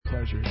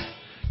pleasure.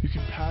 You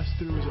can pass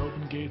through his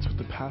open gates with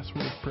the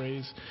password of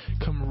praise.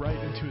 Come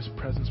right into his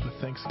presence with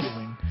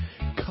thanksgiving.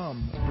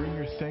 Come, bring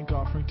your thank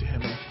offering to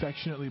him and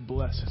affectionately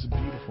bless his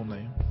beautiful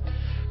name.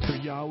 For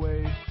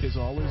Yahweh is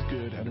always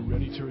good and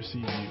ready to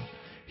receive you.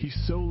 He's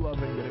so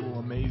loving that it will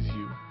amaze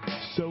you,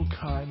 so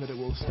kind that it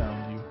will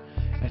astound you,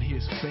 and he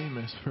is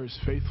famous for his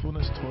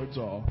faithfulness towards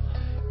all.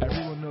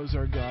 Everyone knows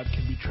our God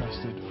can be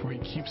trusted, for he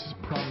keeps his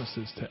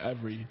promises to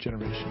every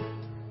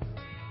generation.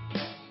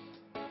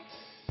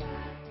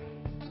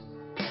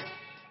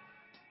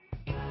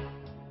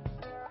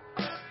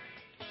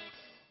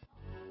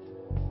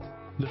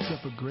 Lift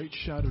up a great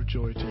shout of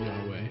joy to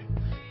Yahweh.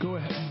 Go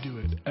ahead and do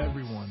it,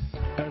 everyone,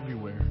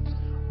 everywhere.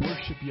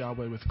 Worship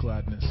Yahweh with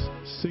gladness.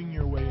 Sing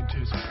your way into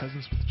his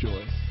presence with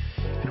joy.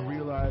 And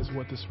realize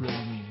what this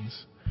really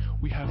means.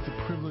 We have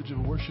the privilege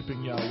of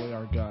worshiping Yahweh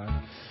our God,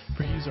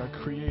 for he is our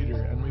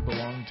creator and we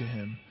belong to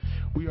him.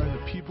 We are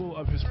the people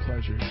of his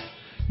pleasure.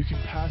 You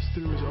can pass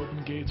through his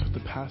open gates with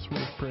the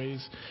password of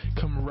praise.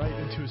 Come right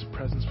into his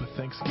presence with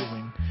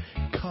thanksgiving.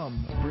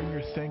 Come, bring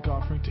your thank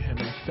offering to him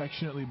and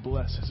affectionately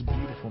bless his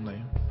beautiful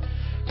name.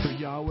 For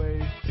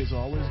Yahweh is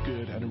always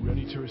good and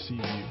ready to receive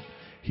you.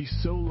 He's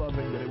so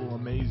loving that it will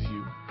amaze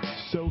you,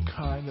 so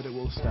kind that it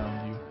will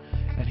astound you,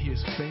 and he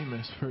is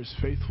famous for his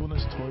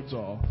faithfulness towards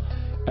all.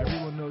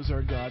 Everyone knows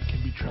our God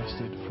can be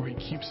trusted, for he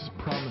keeps his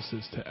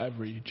promises to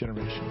every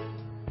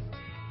generation.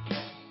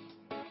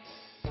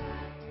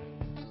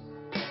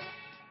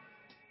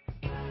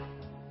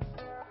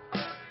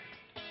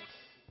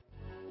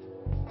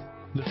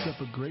 Lift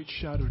up a great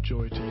shout of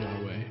joy to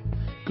Yahweh.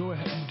 Go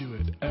ahead and do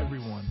it,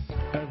 everyone,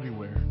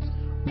 everywhere.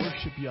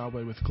 Worship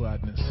Yahweh with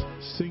gladness.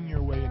 Sing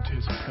your way into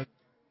his presence.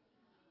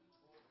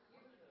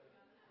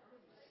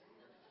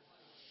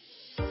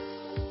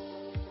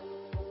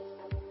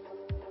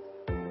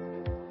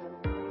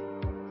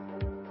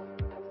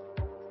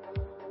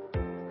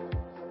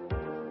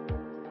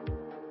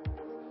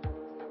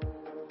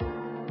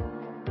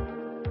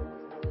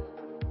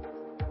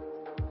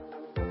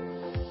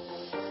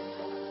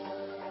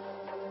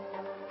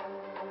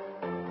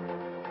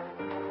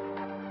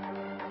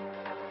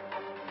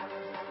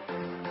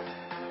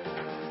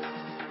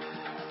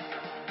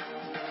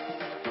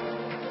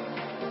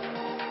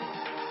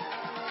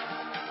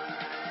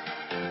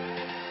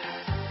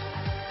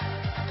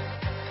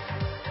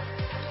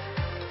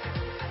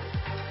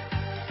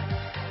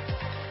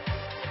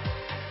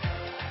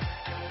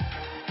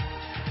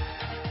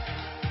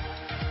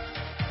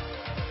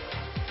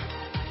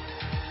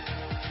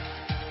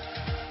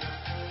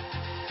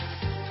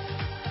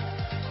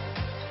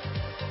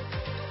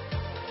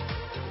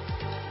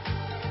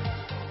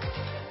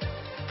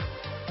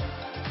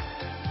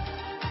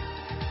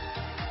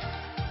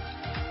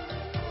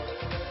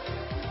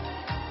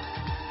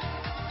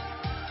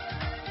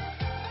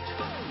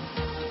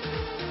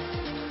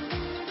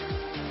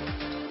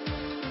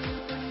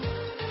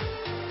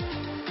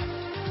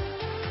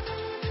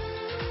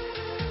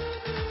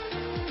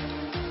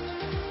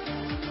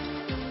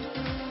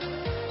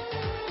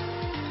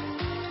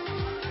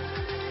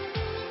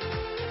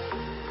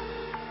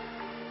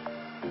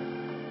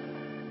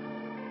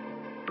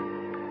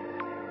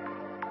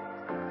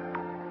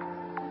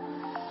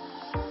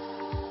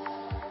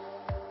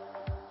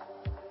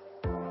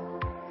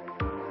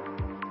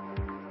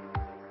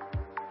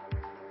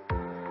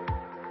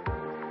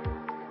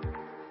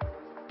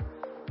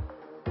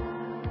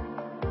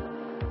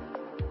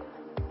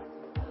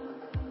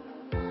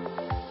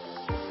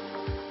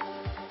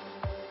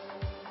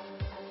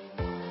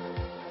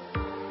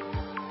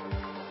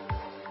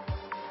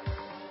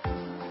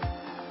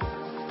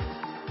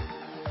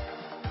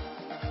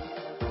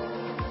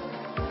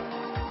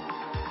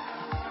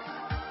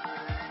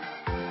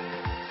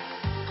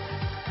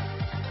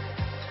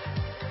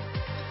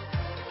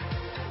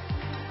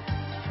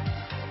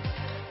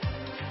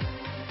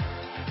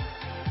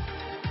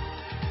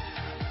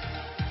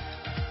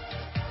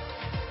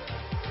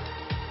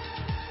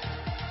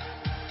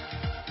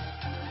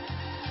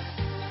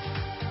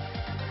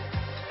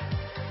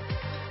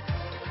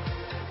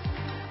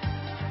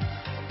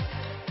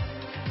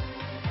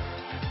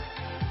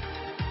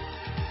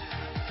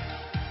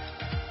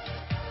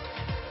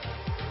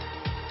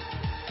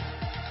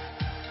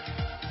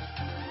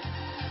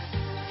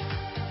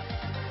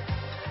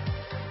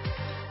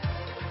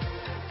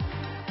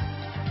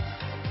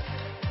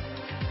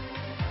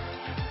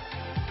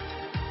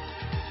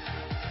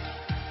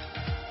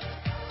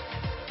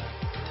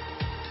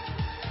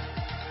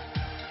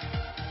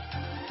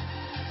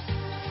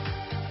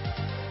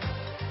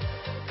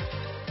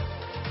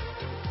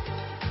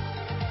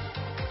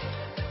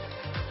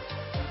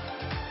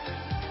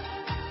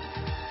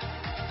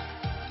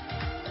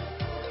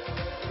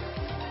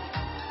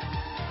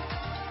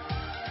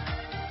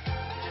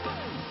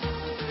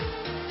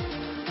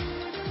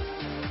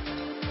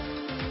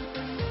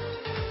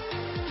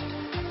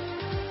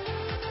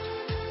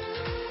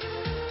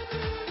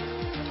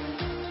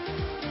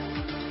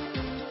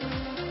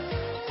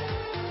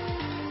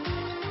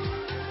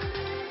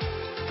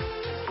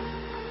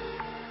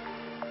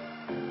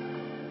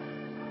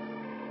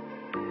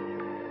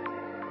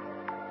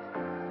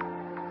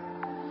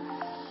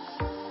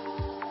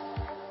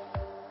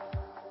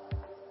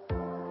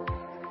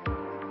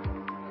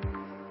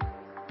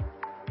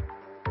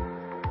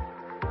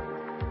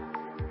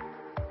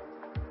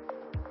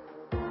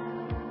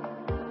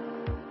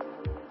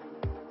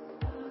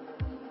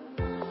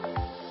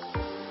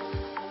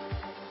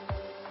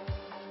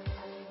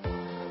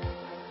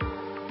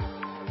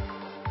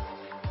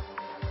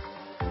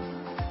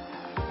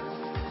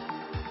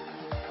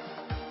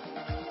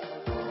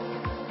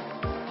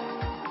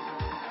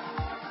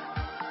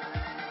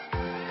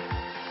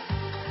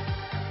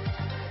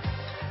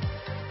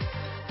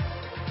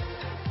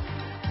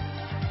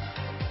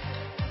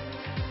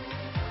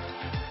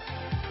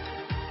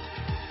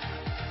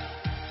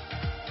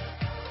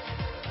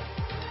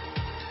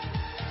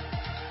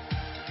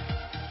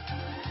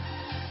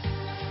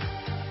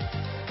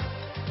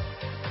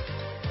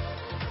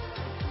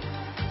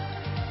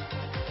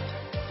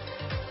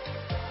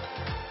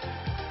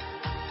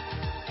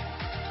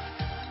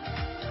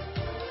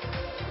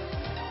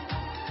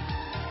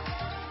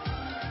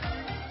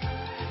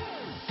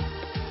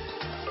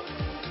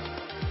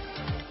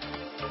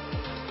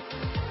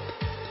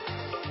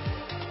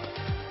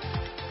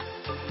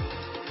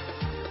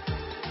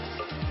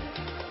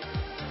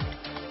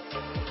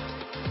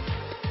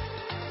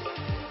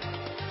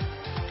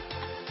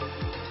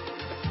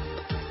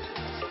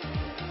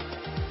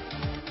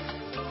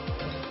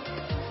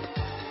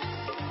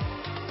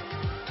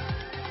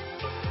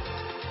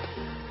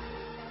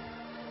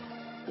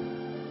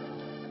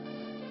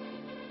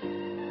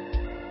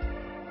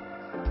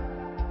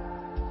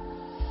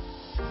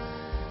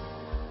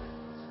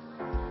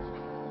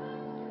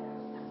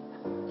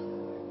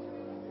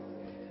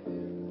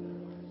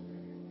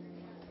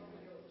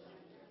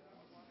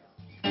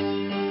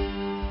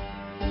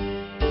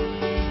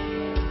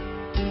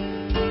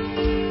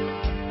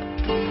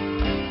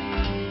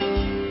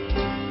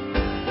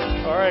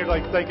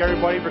 like to thank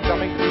everybody for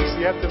coming to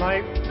DCF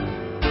tonight.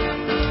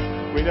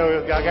 We know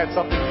God got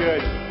something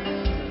good.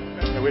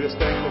 And we just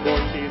thank the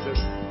Lord Jesus.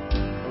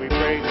 And we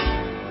praise Him.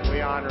 And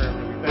we honor Him.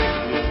 And we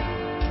thank you.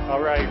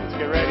 All right, let's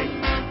get ready.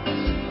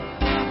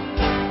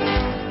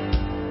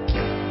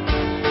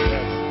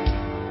 Yes.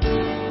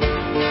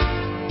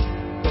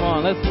 Come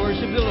on, let's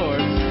worship the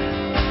Lord.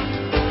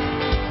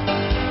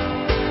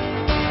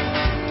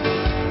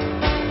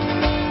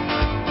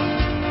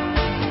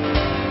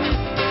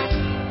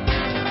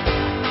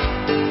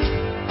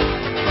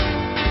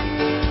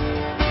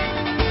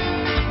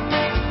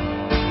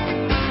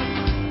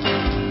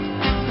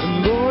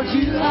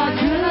 You are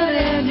good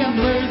and your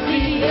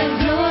mercy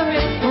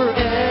endureth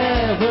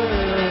forever.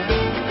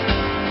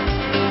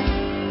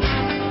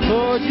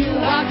 Lord, you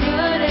are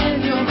good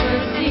and your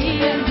mercy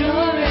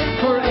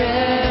endureth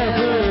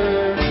forever.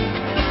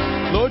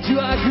 Lord, you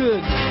are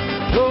good.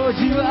 Lord,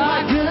 you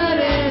are good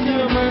and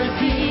your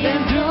mercy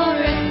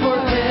endureth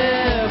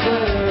forever.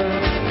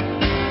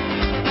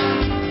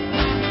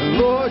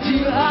 Lord,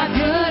 you are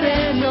good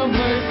and your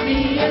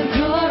mercy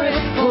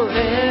endureth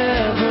forever.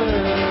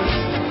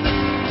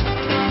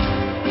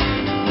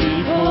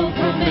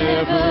 From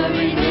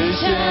every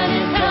nation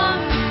and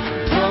tongue,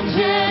 from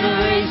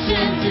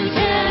generation to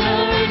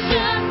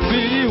generation,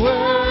 we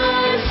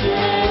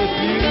worship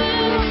you.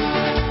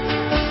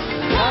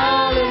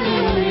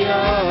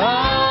 Hallelujah,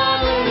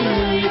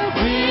 hallelujah,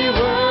 we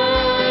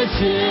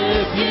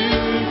worship you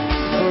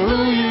for who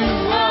you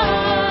are.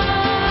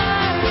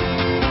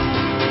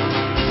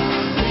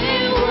 We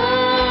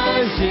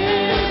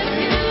worship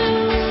you.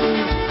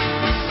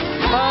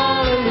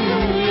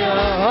 Hallelujah,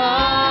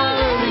 hallelujah.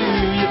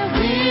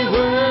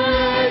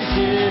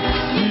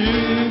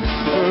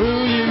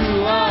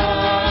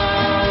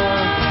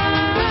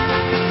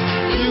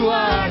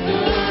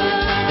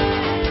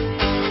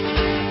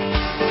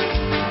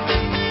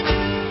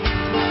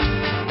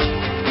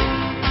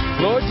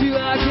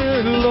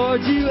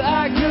 Lord, you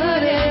are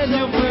good and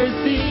your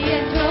mercy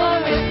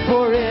endureth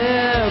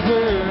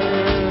forever.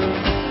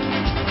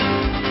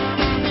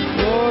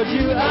 Lord,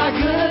 you are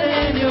good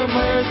and your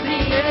mercy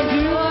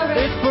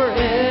endureth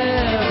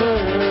forever.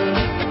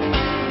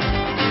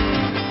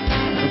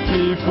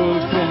 People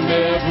from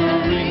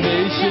every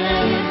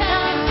nation,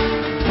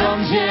 from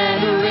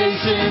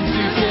generation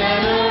to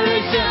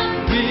generation,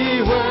 we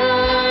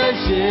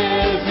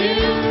worship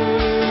you.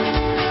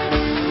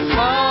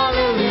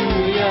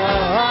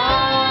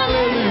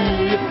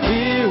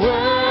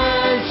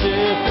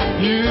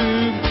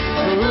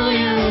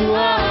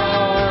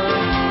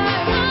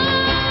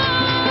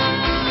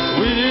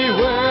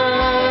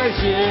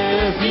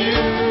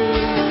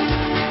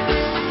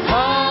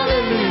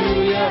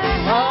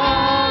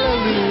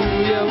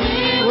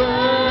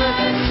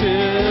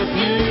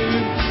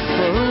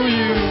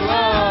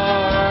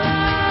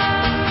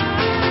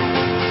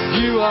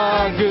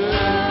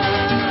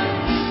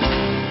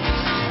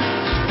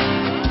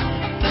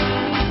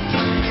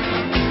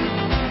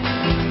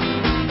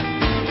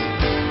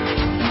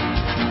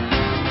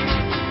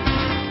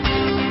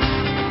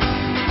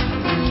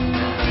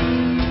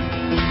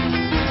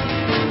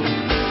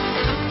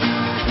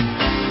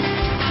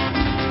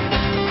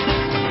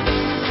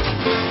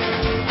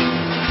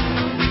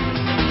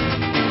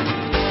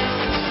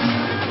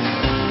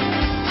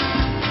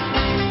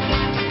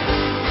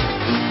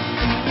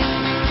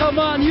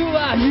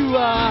 You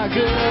are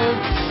good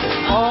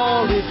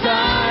all the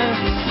time,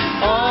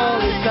 all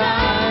the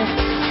time.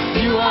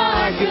 You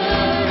are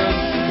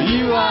good,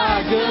 you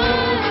are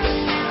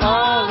good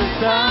all the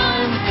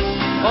time,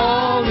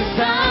 all the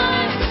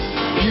time.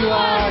 You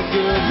are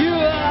good,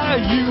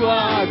 you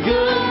are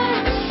good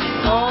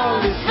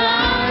all the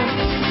time,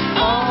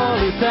 all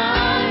the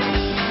time.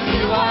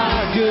 You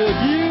are good,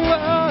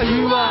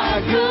 you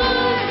are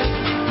good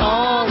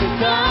all the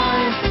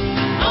time,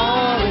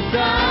 all the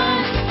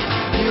time.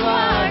 You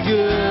are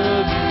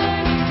good.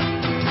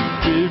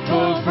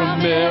 People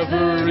from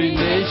every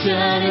nation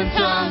and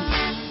tongue,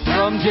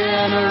 from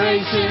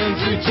generation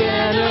to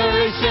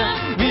generation,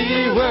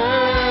 we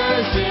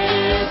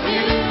worship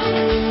you.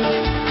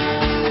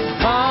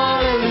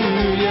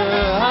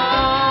 Hallelujah,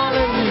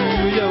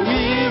 hallelujah,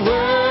 we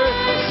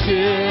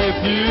worship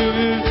you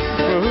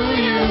for who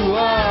you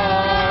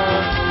are.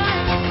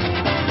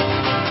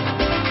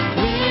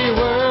 We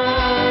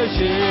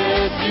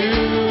worship you.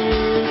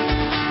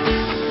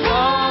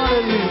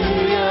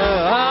 Hallelujah,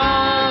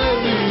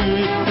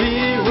 hallelujah, we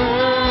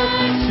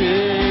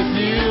worship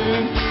you,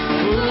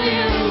 who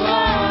you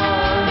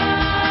are.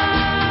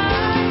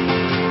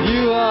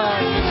 You are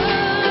good.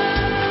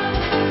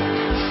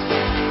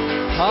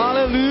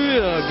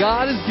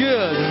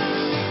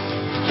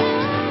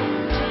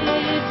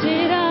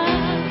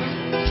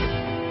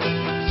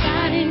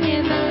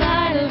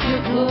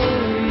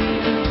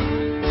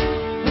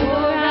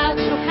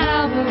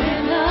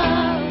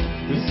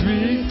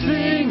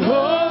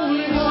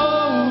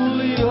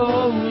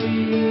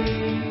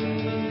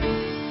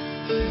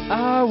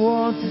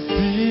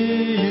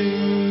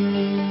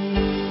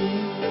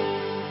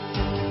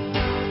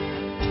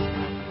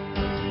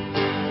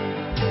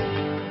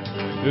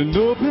 And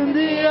open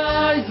the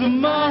eyes of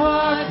my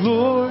heart,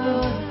 Lord.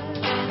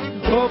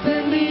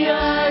 Open the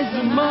eyes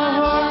of my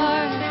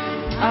heart.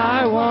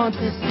 I want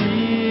to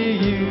see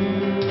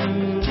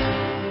you.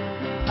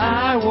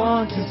 I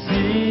want to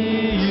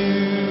see you.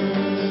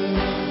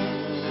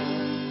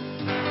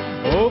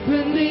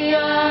 Open the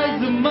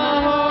eyes of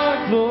my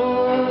heart,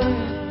 Lord.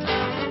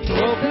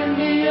 Open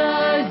the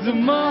eyes of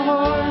my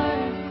heart.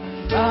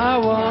 I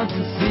want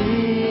to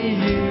see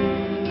you.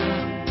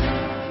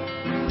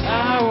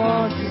 I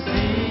want to see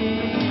you.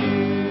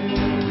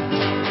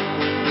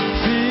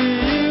 See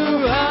you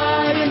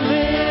high and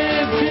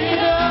lifted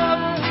up,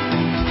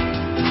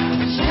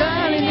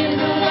 shining in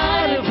the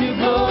light of your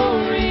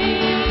glory.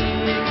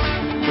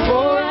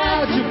 Pour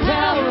out your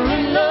power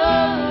and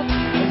love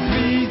as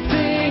we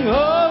sing,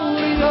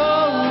 holy,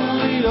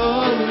 holy,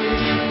 holy.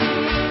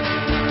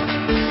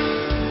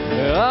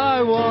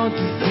 I want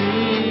to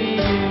see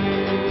you.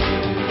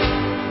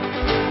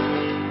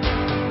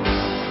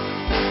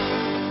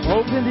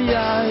 Open the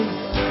eyes,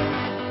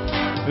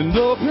 and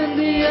open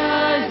the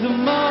eyes of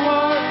my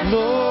heart,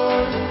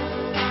 Lord.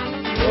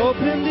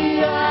 Open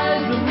the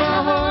eyes of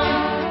my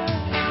heart.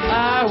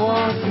 I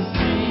want to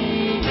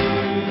see you.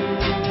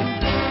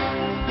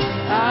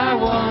 I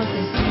want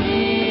to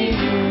see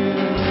you.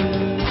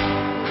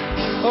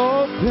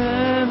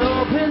 Open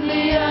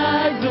the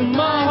eyes of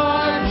my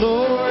heart,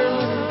 Lord.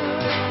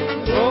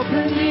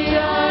 Open the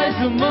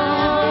eyes of my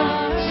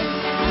heart.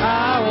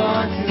 I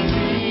want to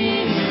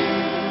see you.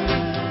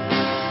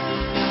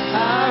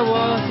 I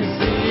want to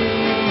see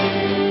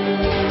you.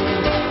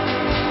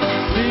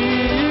 See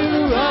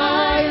you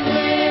high and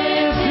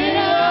lifted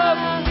up,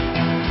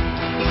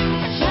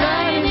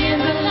 shining in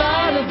the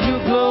light of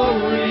your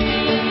glory.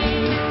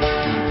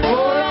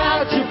 Pour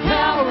out your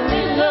power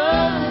and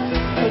love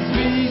as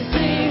we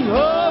sing,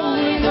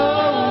 holy,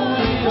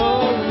 holy,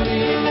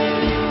 holy.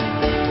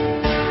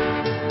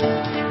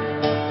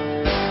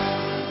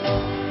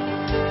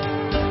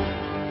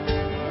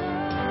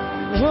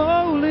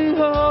 Holy,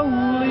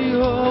 holy,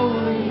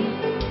 holy.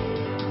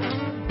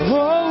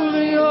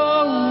 Holy,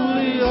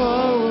 holy,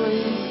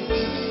 holy.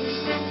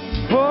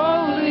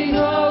 Holy,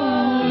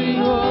 holy,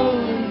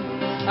 holy.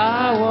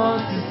 I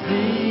want to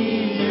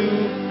see you.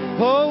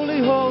 Holy,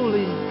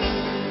 holy.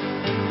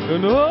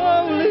 And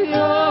holy,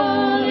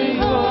 holy,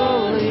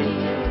 holy.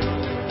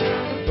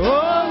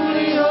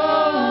 Holy,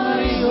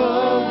 holy,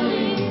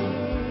 holy.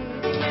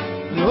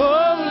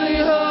 Holy,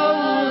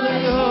 holy,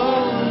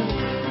 holy.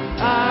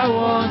 I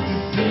want to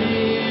see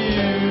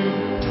you.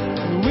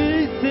 We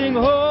sing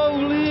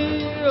holy,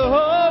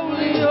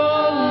 holy,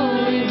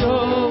 holy,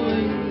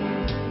 holy.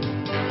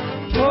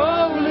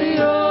 Holy,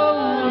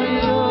 holy,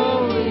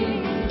 holy.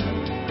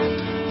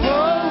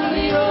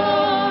 Holy,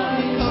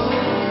 holy,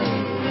 holy.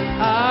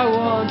 I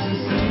want to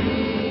see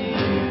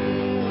you.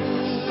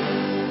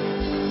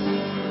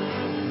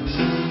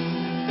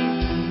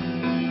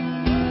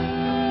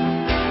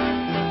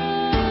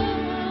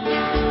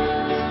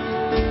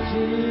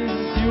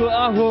 Jesus, you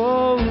are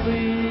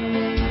holy.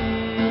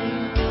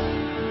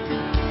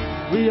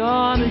 We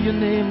honor your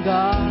name,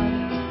 God.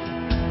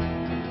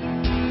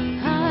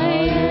 I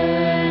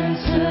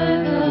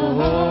enter the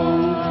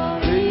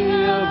holy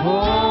of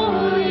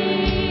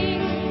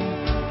holies.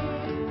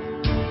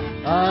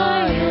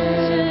 I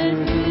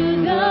enter through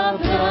the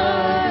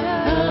blood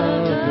of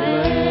the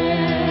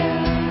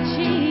Lamb.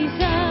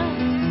 Jesus,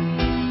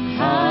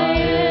 I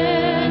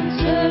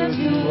enter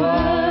to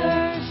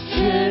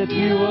worship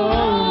you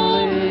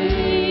only.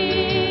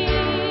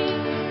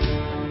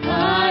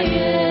 I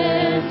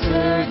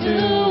enter to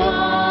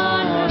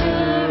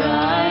honor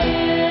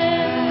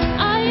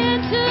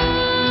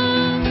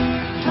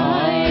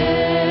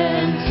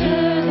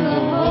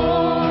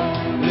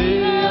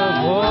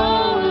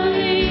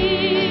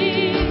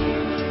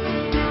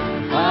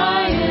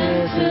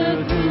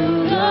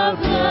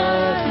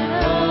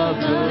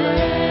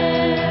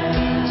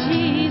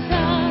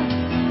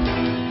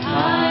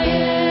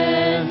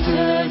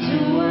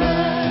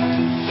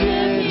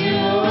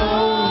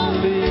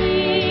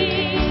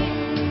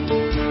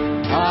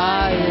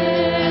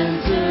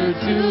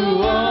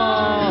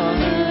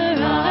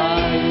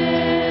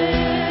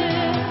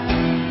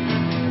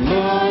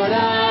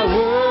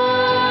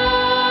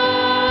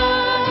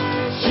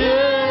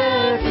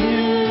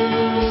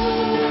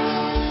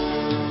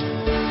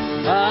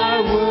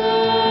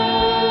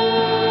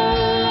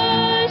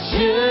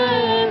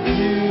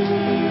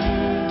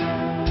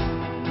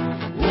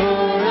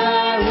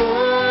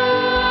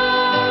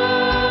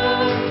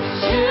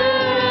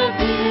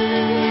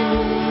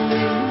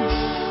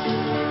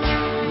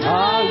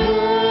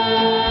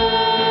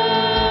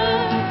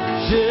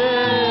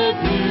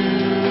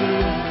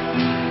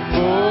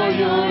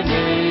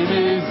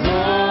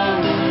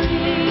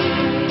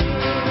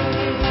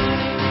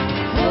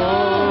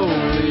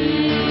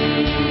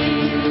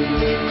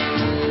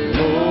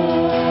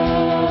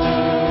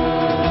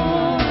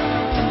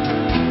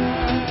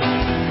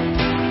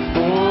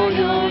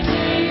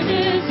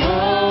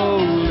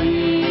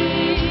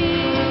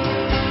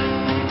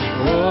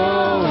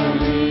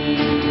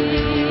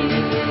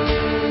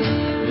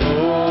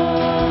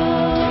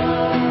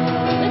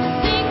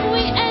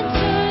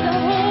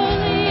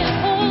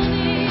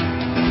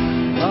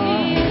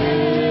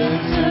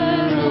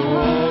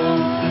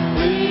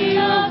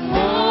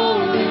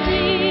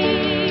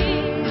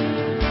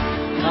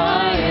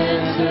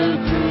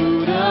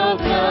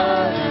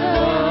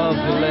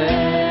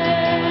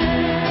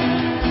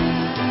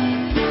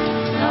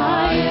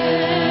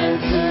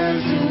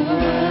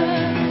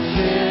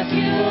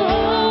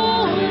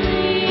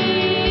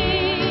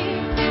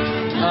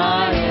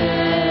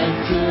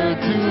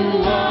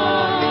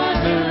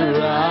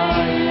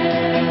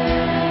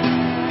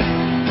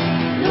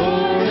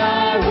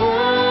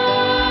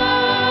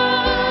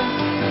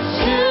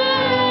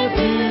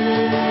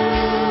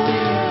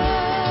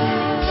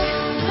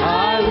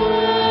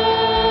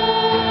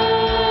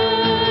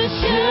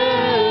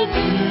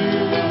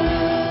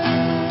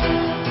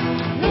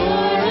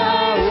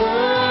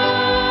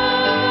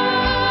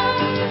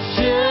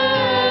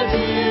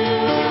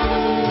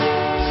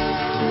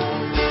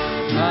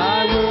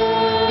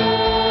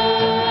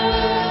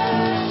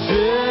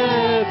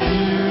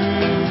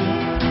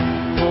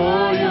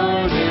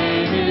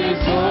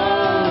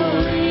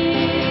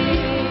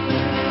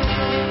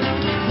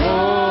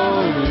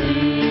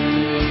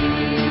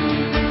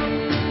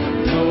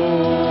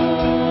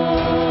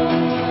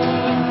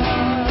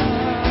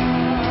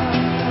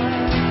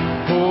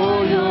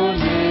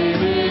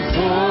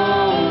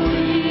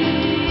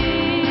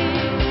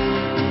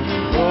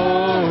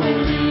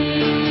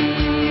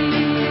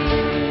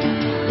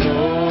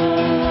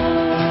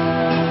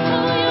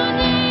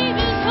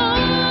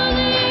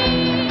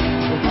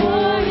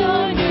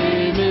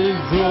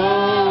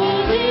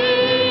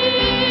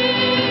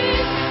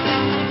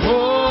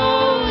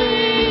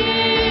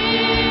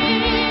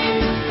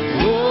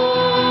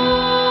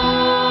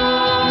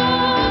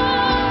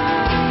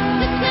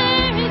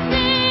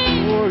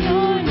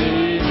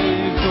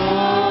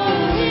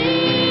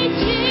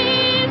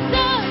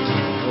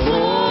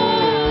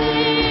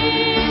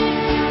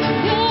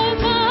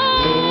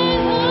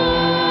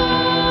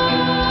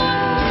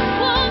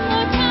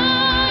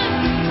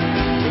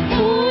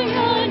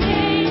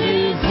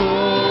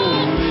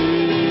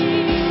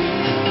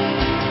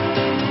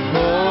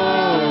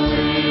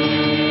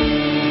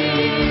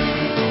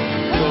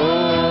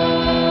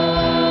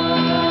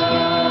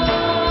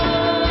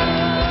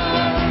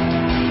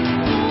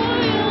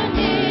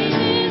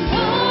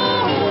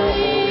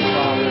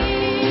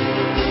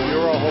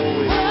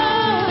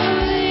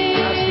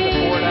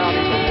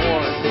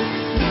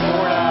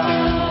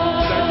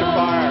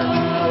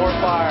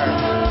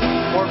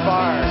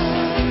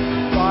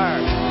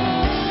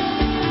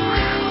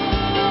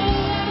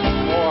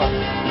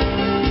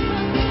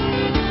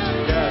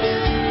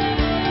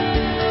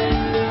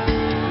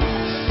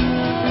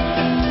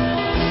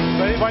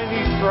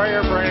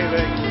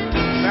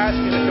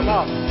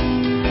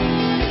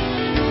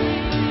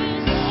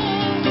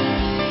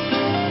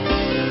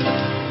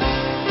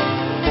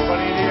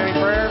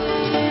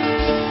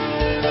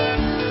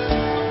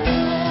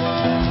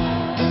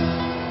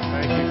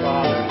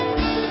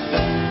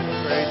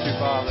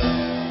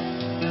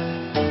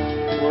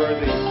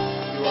worthy. You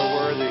are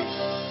worthy.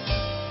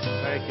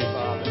 Thank you,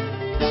 Father.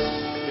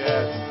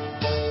 Yes.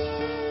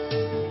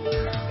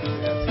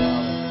 Yes,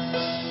 Father.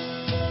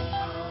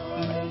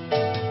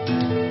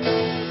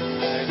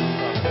 Thank you,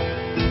 Father.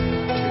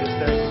 We just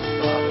thank you,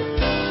 Father.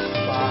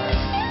 Fire,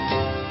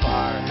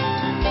 fire,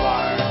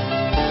 fire,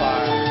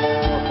 fire,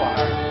 more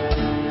fire.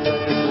 Send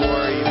your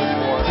glory even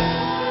more.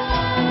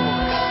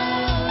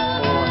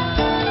 More, more.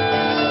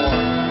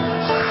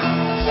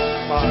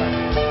 Fire.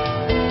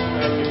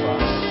 Thank you,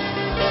 Father.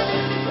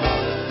 Thank you,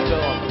 Father.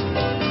 Fill 'em.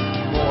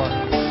 More.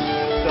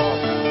 Fill 'em.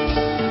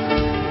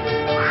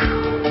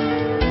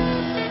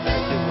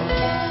 Thank you, Lord.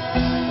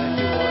 Thank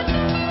you, Lord.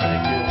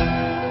 Thank you. Thank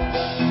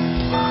you,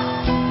 Father.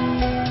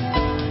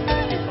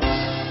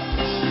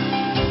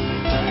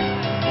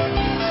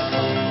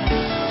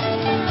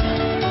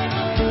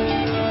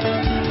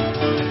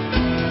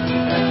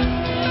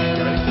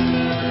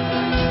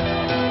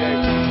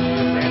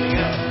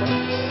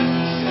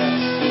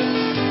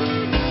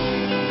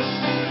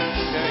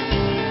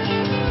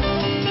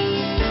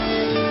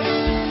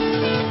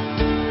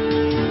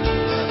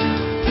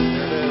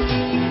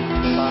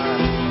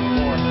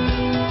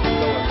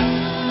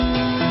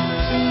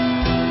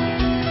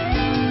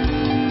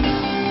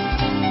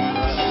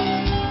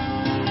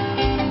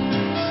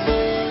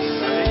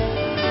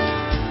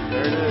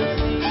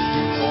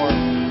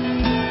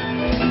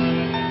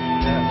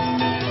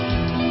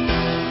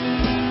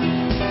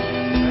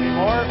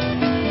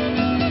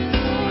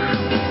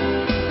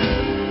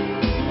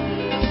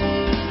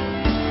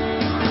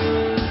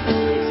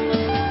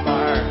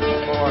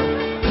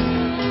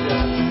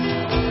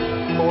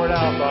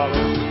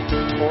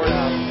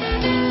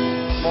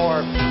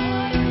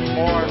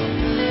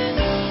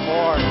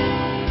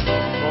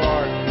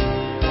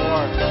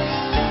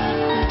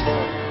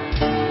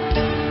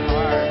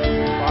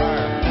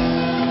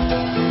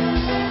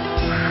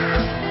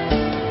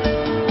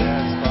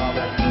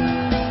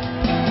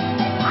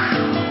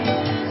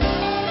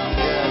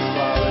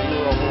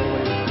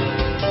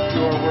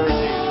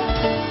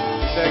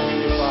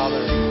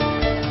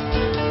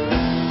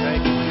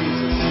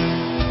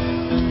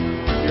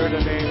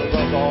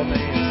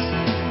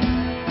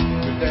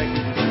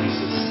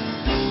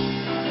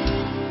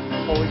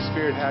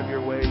 Have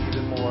your way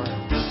even more.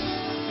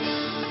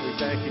 We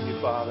thank you,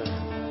 Father.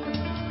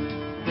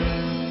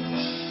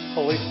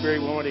 Holy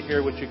Spirit, we want to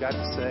hear what you got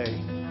to say.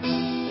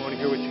 We want to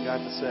hear what you got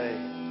to say.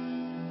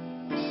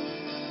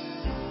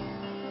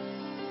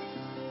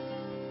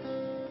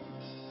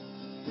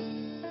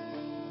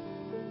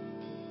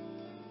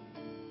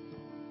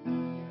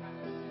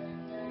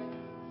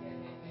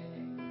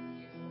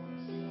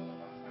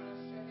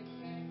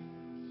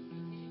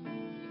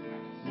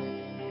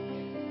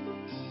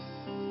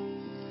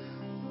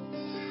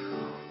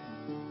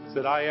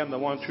 That I am the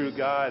one true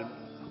God.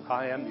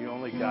 I am the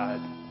only God.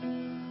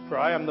 For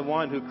I am the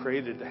one who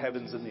created the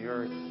heavens and the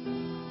earth.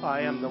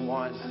 I am the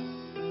one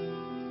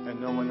and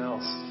no one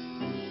else.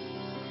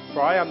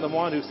 For I am the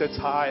one who sits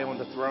high on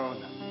the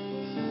throne.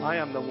 I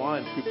am the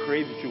one who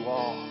created you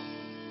all.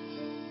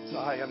 So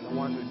I am the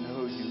one who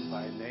knows you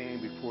by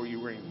name before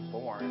you were even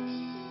born.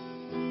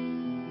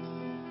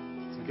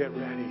 So get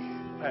ready.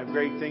 I have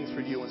great things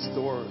for you in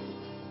store.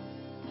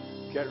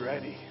 Get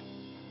ready.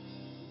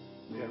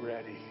 Get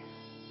ready.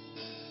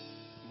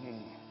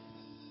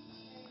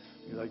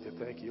 We'd like to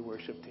thank you,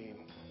 worship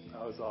team.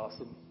 That was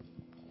awesome.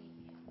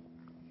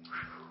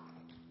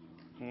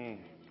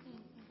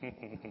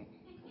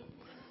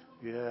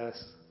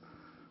 Yes.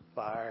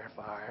 Fire,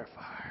 fire,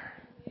 fire.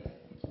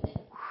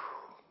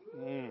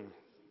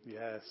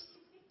 Yes.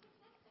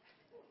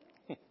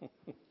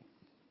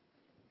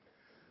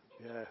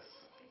 Yes.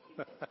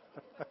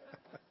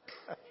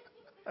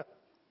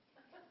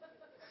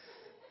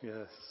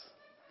 Yes.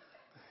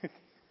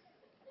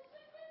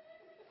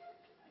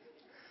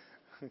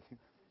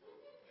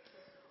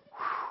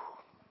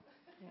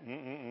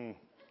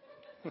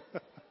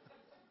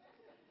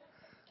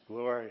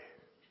 Glory.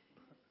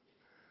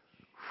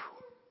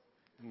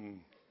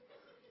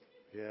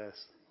 Yes.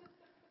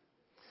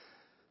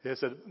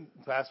 Yes,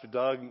 Pastor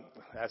Doug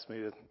asked me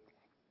to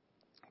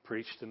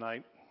preach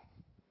tonight.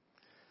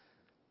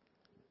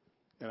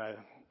 And the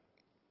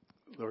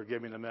Lord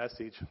gave me the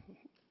message,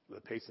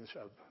 the patience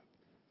of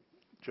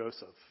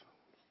Joseph.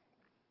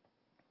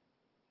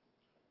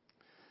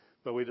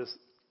 But we just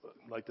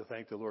like to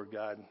thank the Lord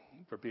God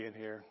for being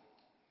here.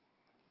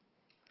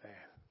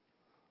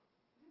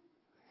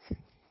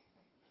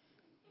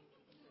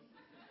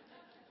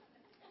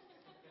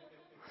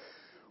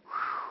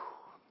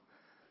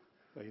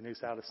 Well, he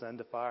knows how to send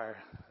a fire,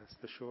 that's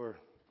for sure.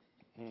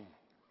 And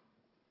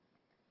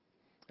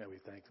we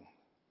thank him.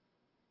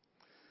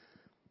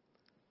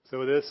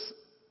 So this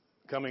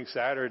coming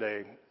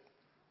Saturday,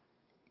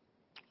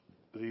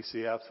 the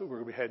DCF, we're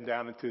going to be heading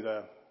down into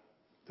the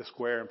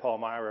square in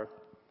Palmyra,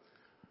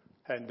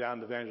 heading down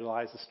to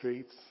evangelize the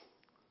streets,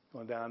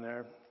 going down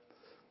there.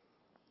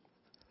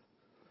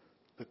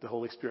 Let the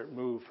Holy Spirit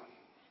move.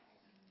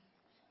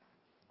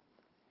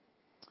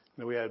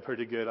 And we had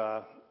pretty good,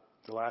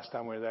 the last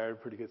time we were there,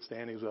 pretty good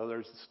standings with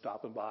others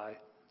stopping by,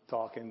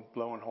 talking,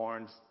 blowing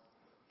horns.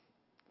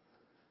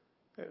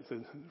 It's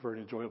a very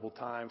enjoyable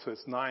time. So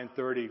it's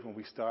 9:30 when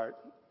we start,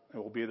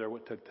 and we'll be there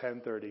to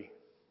 10:30.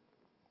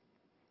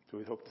 So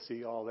we hope to see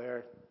you all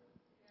there.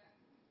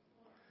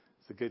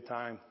 It's a good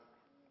time.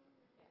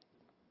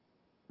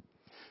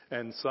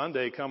 And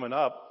Sunday coming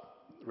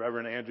up,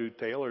 Reverend Andrew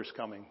Taylor's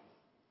coming,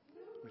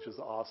 which is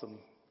awesome.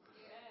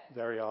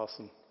 Very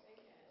awesome.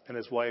 And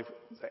his wife,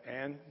 is that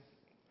Ann?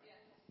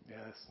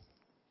 Yes.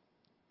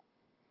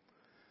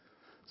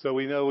 So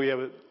we know we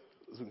have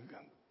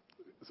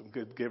some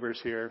good givers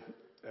here,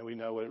 and we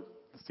know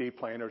the seed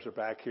planters are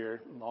back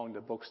here along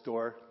the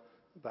bookstore,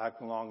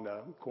 back along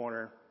the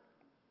corner.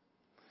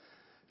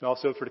 And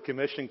also for the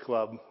Commission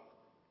Club,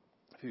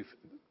 if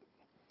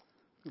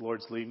the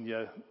Lord's leading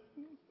you.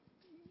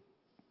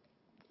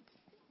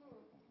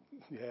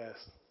 Yes.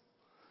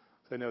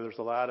 So I know there's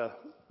a lot of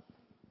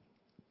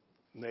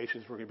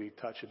nations we're going to be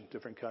touching,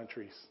 different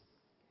countries.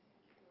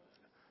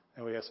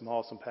 And we have some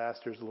awesome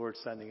pastors the Lord's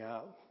sending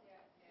out.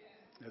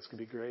 It's going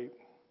to be great.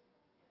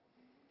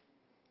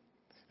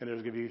 And I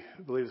believe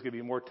there's going to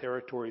be more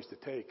territories to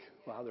take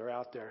while they're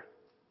out there.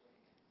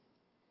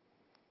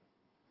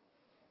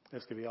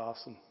 It's going to be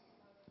awesome.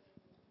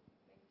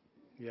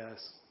 Yes.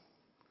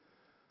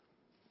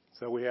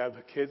 So we have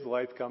Kids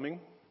Life coming.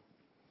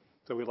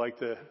 So we'd like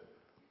to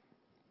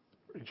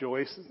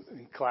rejoice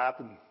and clap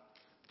and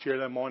cheer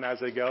them on as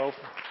they go.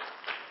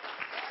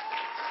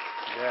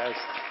 Yes.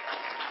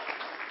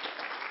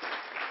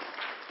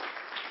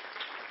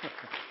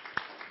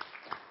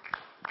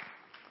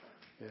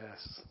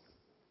 Yes.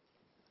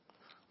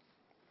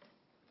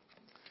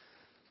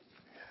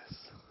 Yes.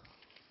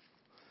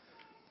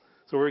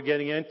 So what we're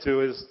getting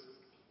into is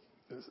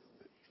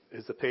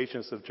the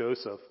patience of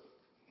Joseph.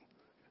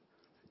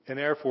 In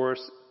Air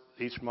Force,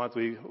 each month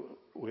we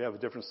have a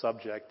different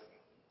subject.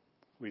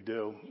 We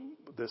do.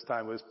 This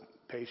time was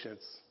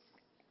patience.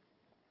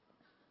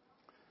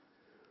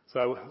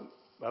 So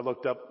I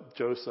looked up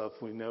Joseph.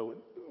 We know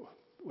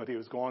what he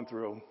was going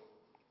through.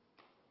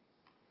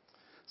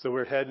 So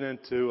we're heading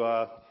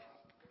into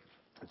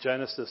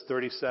Genesis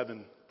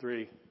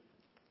 37:3.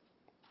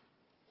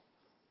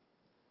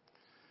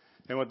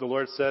 And what the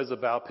Lord says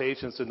about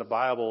patience in the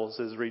Bible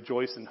is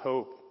rejoice in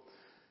hope,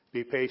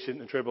 be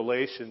patient in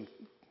tribulation,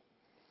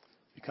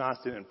 be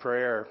constant in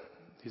prayer.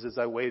 He says,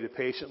 I waited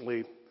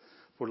patiently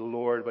for the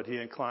Lord, but he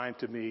inclined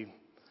to me.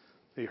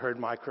 He heard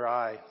my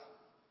cry.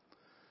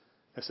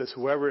 It says,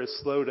 whoever is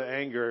slow to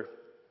anger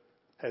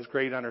has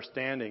great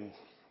understanding.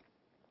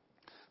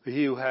 But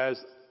he who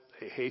has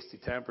a hasty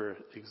temper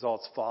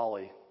exalts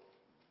folly.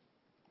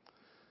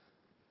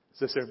 It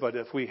says there, but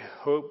if we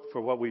hope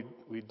for what we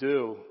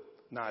do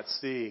not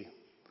see,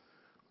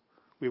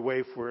 we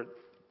wait for it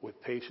with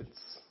patience.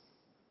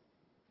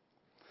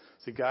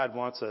 See, God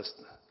wants us.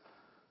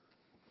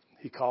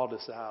 He called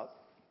us out.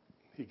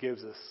 He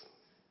gives us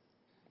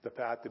the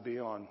path to be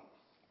on.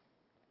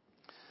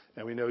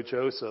 And we know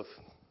Joseph,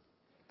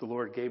 the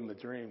Lord gave him a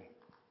dream.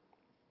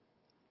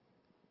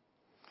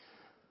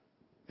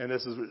 And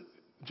this is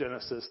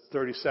Genesis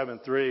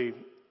 37:3.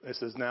 It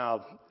says,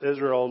 now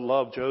Israel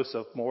loved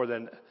Joseph more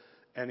than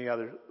any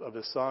other of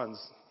his sons,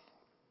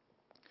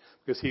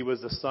 because he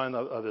was the son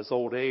of his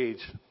old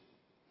age.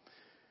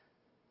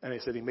 And he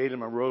said he made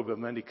him a robe of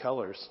many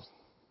colors.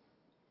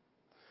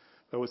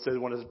 But it said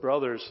when his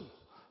brothers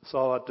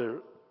saw that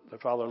their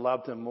father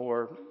loved him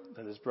more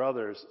than his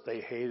brothers,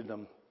 they hated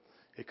him.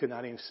 They could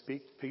not even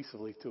speak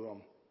peaceably to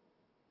him.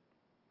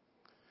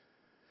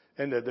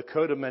 And the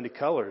coat of many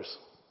colors,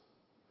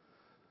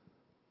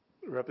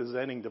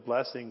 representing the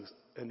blessings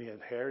and the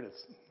inheritance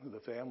of the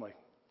family,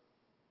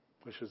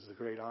 which was a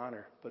great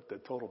honor, but the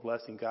total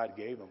blessing God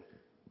gave him.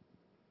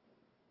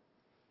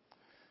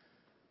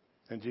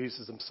 And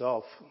Jesus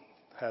himself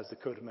has the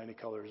coat of many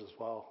colors as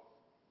well.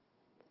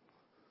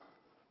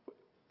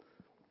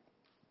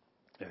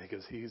 And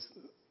because he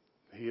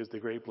is the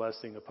great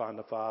blessing upon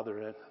the Father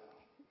and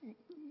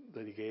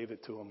that he gave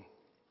it to him.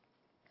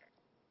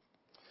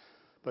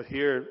 But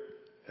here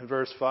in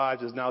verse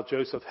 5 says, now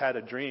Joseph had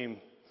a dream,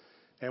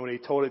 and when he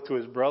told it to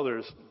his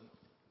brothers,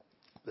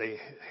 they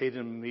hated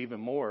him even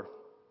more.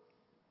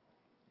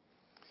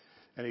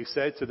 And he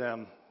said to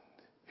them,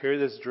 hear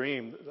this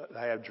dream that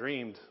I have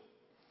dreamed.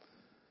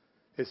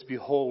 It's,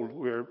 behold,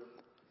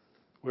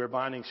 we're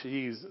binding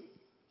sheaves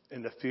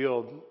in the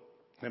field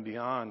and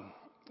beyond.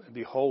 And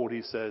behold,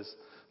 he says,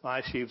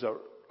 my sheaves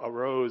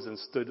arose and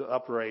stood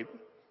upright.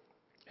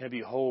 And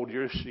behold,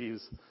 your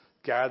sheaves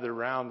gathered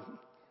around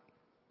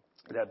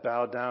that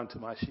bowed down to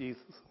my sheaves.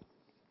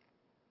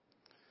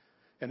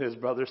 And his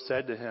brothers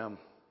said to him,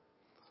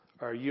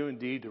 are you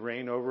indeed to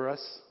reign over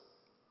us?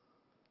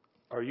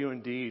 Are you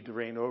indeed to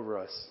reign over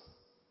us?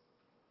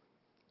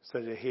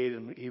 So they hated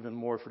him even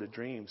more for the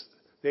dreams.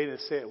 They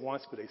didn't say it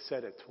once, but they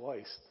said it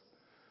twice.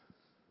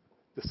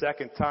 The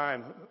second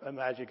time,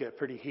 imagine, get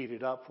pretty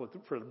heated up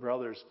for the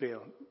brothers being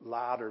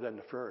louder than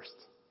the first.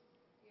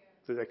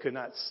 So they could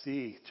not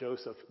see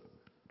Joseph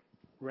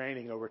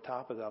reigning over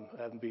top of them,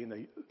 having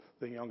been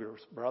the younger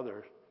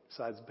brother,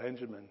 besides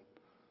Benjamin.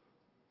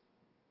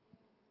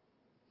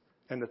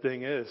 And the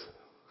thing is,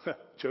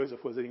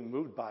 Joseph wasn't even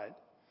moved by it.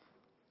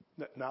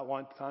 Not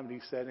one time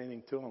did he say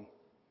anything to him.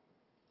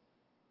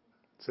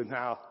 So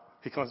now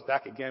he comes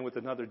back again with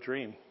another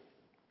dream.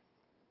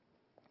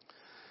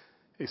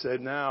 He said,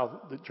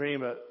 now the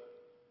dream,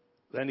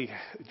 then he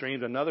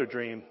dreamed another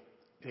dream,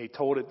 and he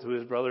told it to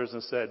his brothers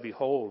and said,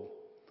 behold,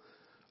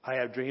 I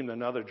have dreamed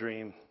another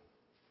dream.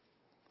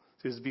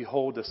 He says,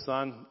 behold, the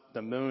sun,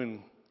 the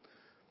moon,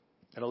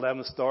 and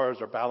 11 stars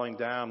are bowing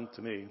down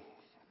to me.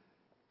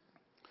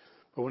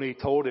 But when he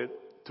told it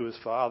to his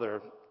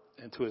father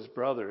and to his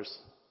brothers,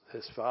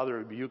 his father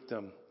rebuked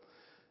him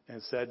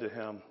and said to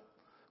him,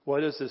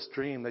 what is this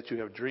dream that you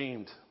have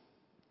dreamed?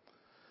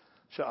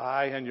 Shall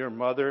I and your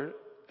mother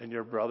and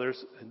your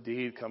brothers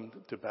indeed come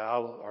to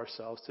bow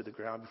ourselves to the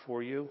ground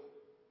before you?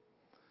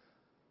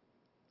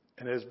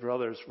 And his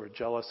brothers were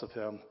jealous of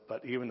him,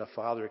 but even the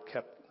father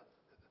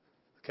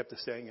kept the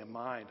saying in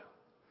mind.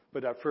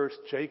 But at first,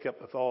 Jacob,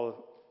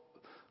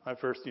 I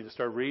first need to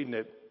start reading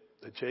it,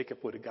 that Jacob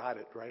would have got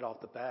it right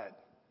off the bat.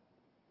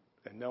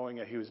 And knowing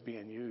that he was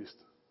being used.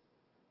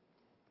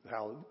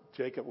 How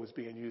Jacob was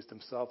being used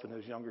himself in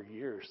his younger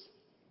years.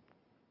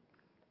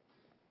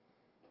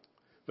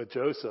 But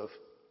Joseph,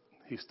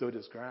 he stood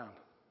his ground.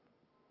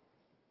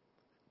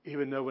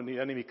 Even though when the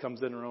enemy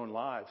comes in our own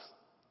lives,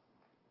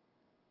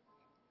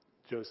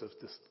 Joseph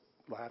just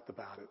laughed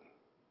about it.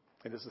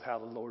 And this is how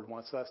the Lord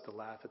wants us to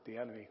laugh at the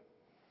enemy.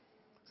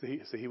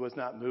 So he was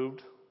not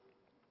moved.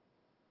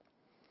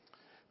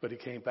 But he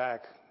came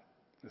back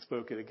and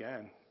spoke it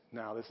again.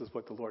 Now this is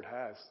what the Lord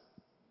has.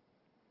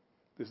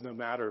 There's no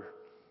matter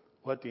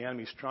what the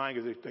enemy's trying,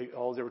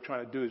 all they were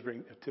trying to do is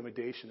bring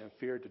intimidation and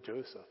fear to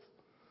Joseph.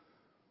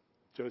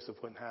 Joseph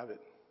wouldn't have it.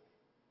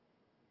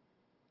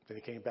 Then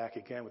he came back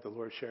again with the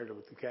Lord shared it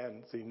with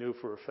again. So he knew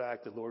for a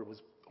fact the Lord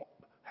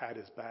had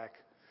his back,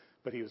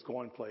 but he was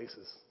going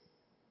places.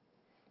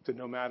 So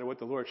no matter what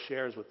the Lord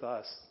shares with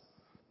us,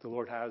 the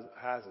Lord has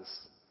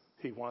us.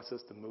 He wants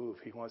us to move.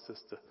 He wants us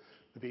to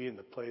be in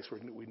the place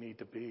where we need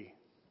to be.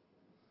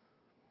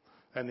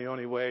 And the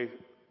only way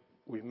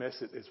we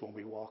miss it is when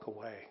we walk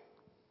away.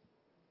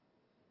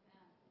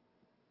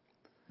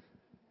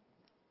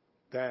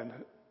 Then,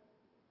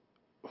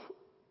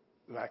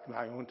 back in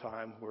my own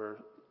time, where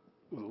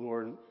the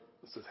Lord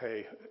says,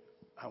 hey,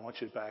 I want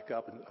you to back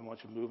up and I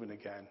want you moving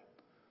again.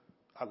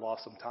 I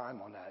lost some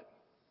time on that.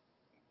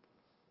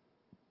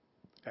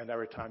 And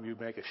every time you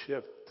make a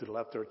shift to the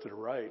left or to the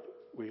right,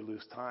 we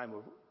lose time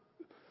of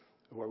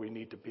where we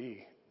need to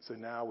be. So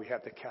now we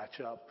have to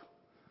catch up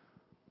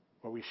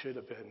where we should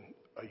have been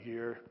a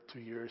year, 2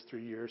 years,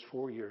 3 years,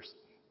 4 years.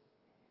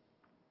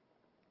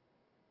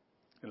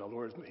 And the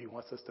Lord, he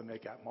wants us to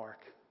make that mark.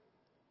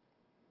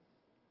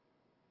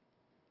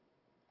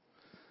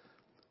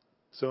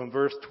 So in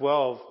verse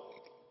 12,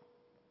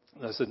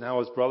 I said, now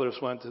his brothers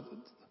went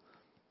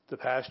to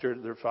pasture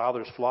their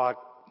father's flock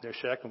near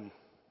Shechem.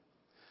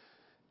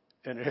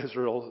 And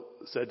Israel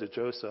said to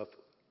Joseph,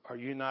 are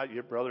you not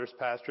your brothers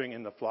pasturing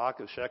in the flock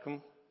of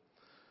Shechem?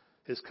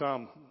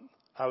 Come,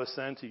 I will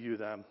send to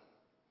them.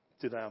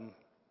 And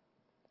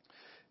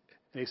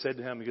he said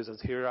to him, he says,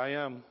 here I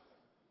am.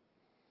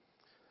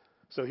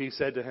 So he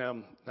said to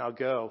him, now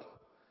go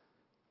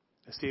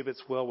and see if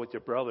it's well with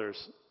your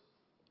brothers,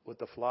 with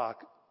the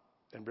flock,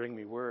 and bring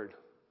me word.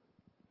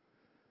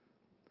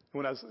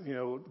 When I was,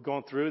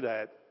 going through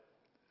that,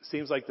 it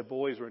seems like the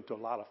boys were into a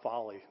lot of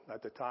folly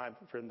at the time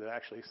for him to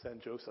actually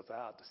send Joseph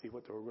out to see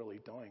what they were really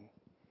doing.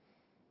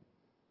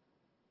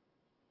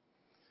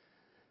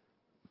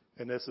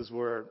 And this is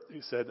where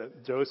he said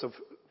that Joseph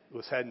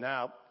was heading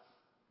out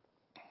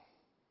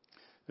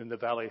in the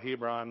valley of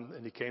Hebron,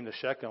 and he came to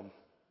Shechem.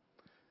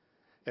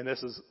 And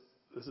this is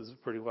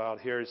pretty wild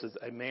here. He says,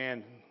 a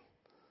man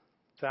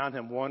found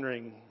him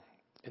wandering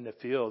in the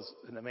fields,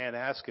 and the man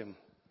asked him,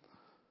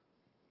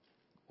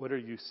 what are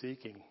you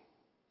seeking?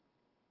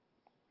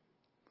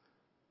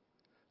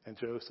 And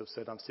Joseph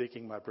said, I'm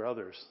seeking my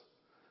brothers.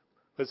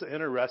 But it's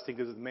interesting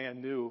because the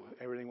man knew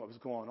everything what was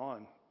going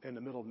on in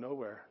the middle of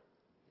nowhere.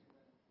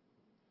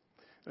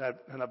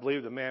 And I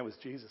believe the man was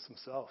Jesus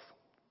himself,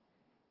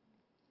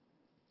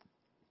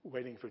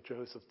 waiting for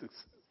Joseph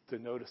to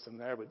notice him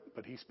there.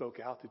 But he spoke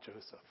out to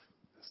Joseph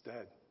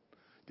instead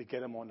to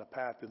get him on the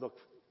path to look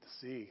to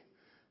see.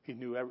 He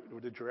knew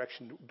the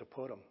direction to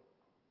put him.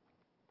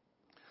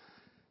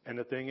 And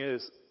the thing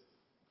is,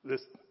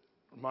 this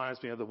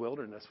reminds me of the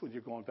wilderness. When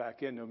you're going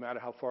back in, no matter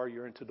how far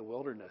you're into the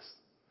wilderness,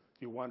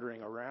 you're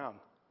wandering around.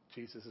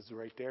 Jesus is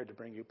right there to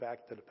bring you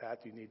back to the path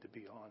you need to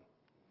be on.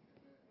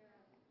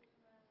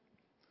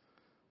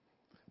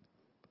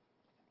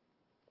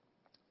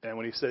 And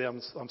when he said,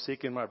 I'm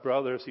seeking my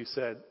brothers, he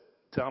said,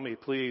 tell me,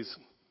 please,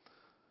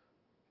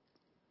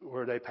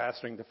 were they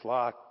pasturing the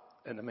flock?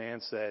 And the man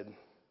said,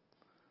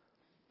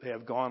 they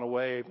have gone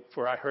away,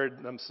 for I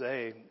heard them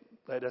say,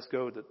 let us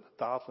go to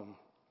Dothan.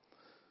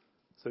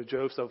 So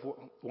Joseph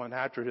went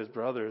after his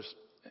brothers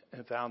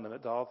and found them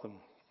at Dothan.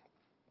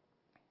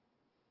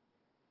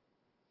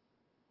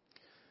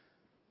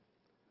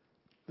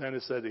 Then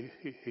it said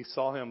he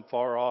saw him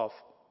far off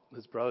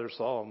his brothers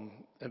saw him,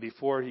 and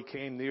before he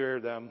came near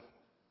them,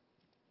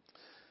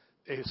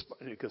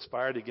 they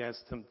conspired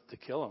against him to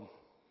kill him.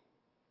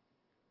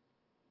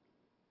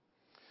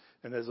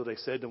 And as they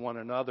said to one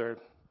another,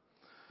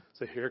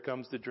 so here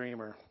comes the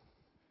dreamer.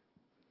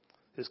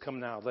 He's come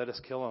now. Let us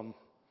kill him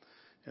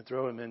and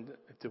throw him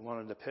into one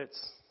of the pits.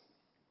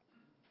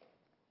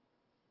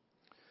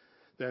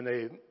 And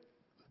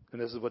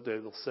this is what they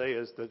will say,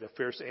 is that a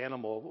fierce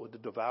animal will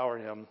devour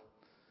him,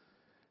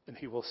 and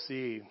he will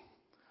see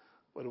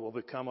what will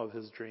become of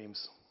his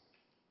dreams.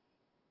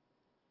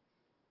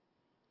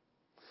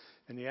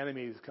 And the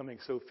enemy is coming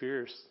so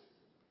fierce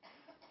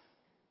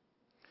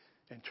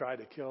and try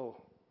to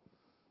kill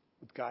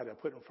the guy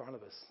that put in front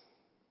of us.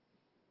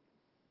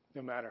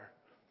 No matter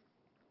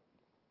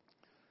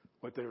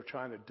what they were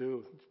trying to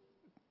do,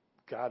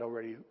 God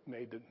already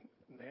made the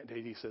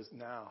mandate. He says,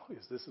 now,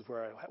 this is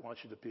where I want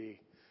you to be.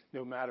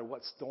 No matter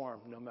what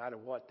storm, no matter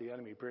what the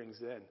enemy brings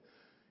in.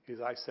 He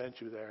says, I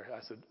sent you there.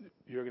 I said,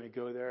 you're going to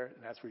go there,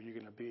 and that's where you're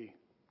going to be.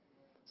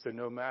 So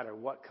no matter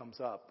what comes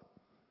up,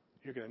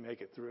 you're going to make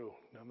it through,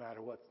 no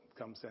matter what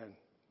comes in.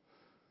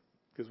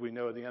 Because we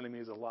know the enemy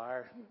is a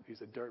liar.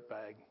 He's a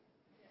dirtbag.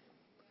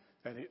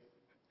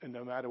 And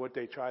no matter what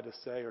they try to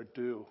say or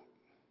do,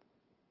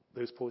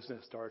 those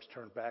poisonous darts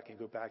turn back and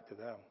go back to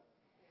them.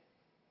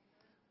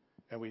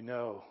 And we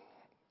know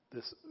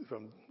this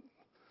from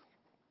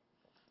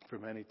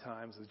many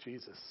times with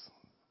Jesus,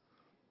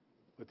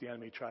 what the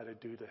enemy tried to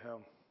do to him.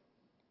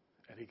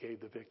 And he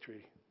gave the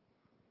victory.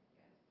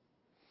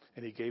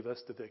 And he gave us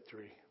the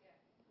victory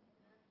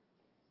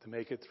to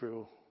make it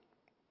through.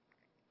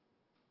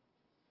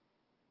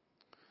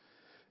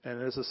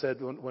 And as I said,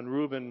 when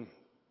Reuben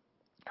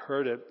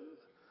heard it,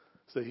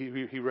 so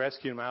he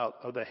rescued him out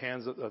of the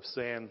hands of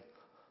saying,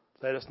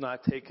 let us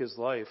not take his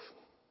life.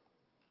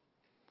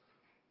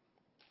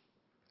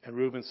 And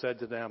Reuben said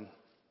to them,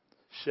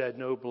 shed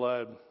no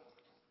blood.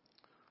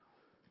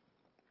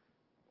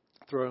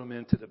 Throw him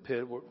into the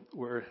pit,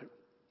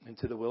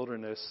 into the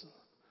wilderness,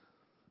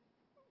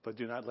 but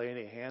do not lay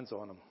any hands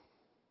on him,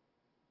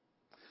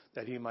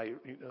 that he might,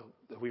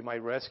 that we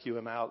might rescue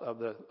him out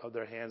of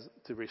their hands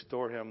to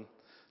restore him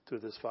to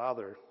his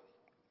father.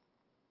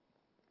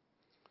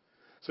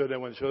 So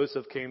then when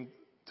Joseph came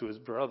to his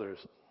brothers,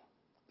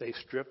 they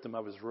stripped him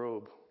of his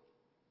robe,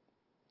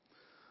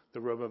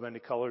 the robe of many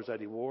colors that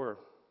he wore,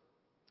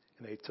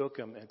 and they took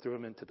him and threw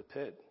him into the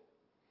pit.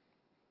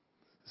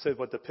 It said,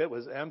 but the pit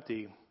was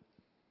empty,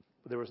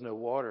 but there was no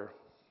water.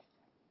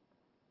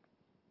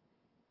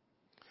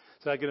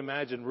 So I can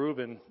imagine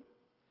Reuben,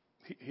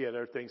 he had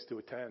other things to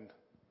attend.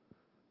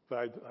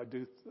 But I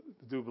do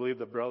believe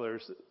the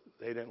brothers,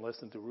 they didn't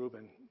listen to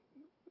Reuben.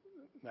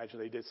 Imagine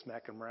they did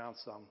smack him around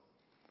some.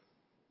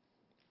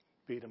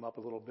 Beat him up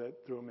a little bit,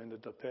 threw him into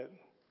the pit.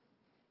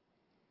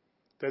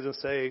 Doesn't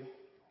say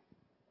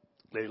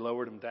they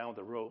lowered him down with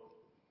a rope.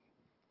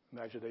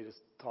 Imagine they just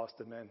tossed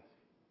him in.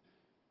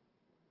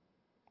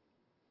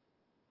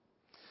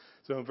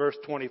 So in verse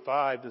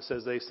 25, it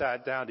says they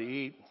sat down to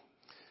eat,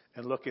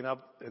 and looking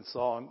up and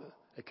saw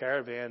a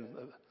caravan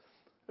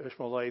of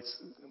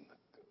Ishmaelites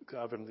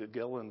covering the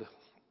Gilead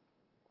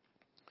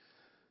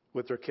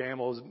with their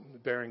camels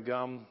bearing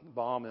gum,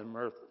 balm, and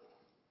myrrh.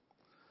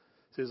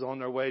 It says on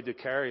their way to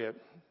carry it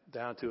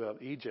down to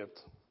Egypt.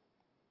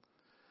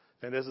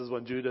 And this is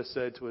when Judah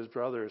said to his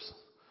brothers,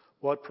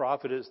 what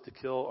profit is to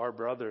kill our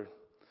brother?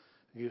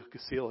 You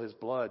conceal his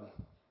blood.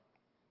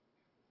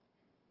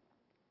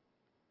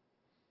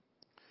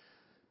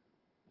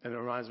 And it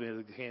reminds me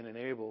of Cain and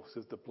Abel. It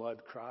says the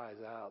blood cries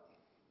out.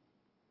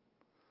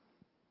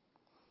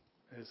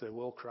 And it said,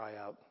 we'll cry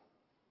out.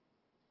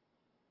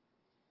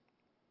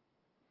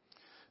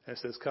 And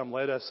it says, come,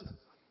 let us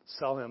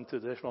sell him to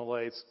the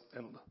Ishmaelites.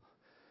 And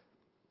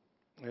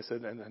it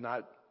said, and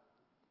not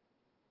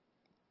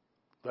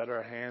let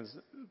our hands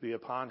be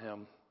upon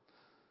him.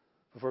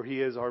 For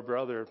he is our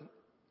brother,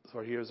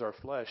 for he is our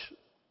flesh.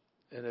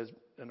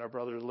 And our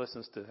brother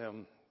listens to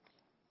him.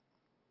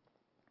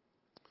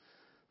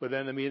 But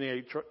then the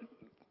Midianite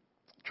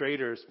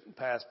traders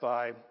passed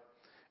by,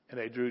 and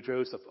they drew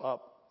Joseph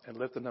up and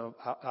lifted him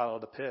out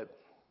of the pit.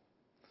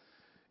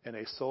 And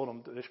they sold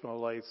him to the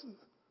Ishmaelites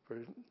for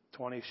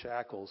 20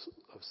 shekels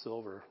of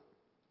silver.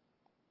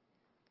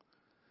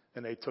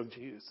 And they took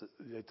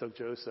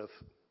Joseph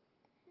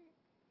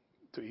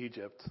to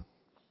Egypt.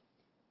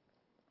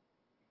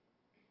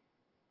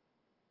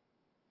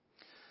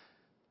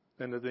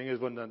 And the thing is,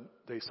 when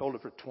they sold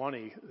it for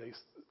 20,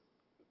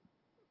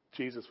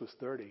 Jesus was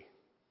 30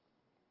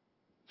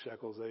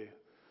 shekels.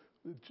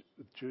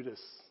 Judas,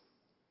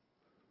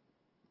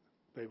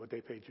 what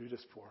they paid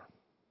Judas for.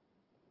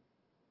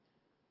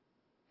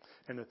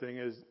 And the thing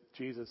is,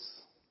 Jesus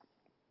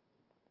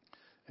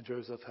and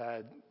Joseph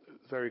had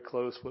very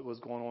close what was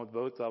going on with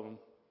both of them.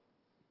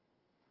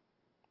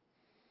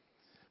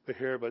 But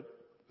it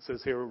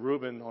says here,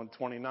 Reuben on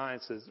 29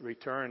 says,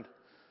 returned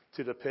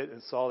to the pit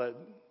and saw that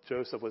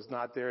Joseph was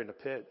not there in the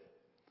pit.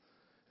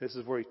 This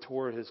is where he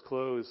tore his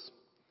clothes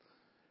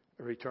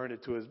and returned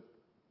it to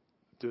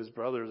his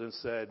brothers and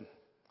said,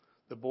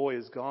 the boy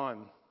is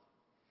gone.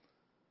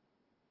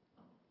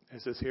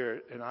 It says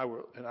here, and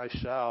I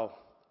shall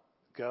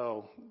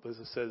go. But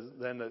it says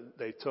then that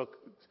they took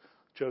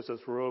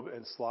Joseph's robe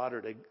and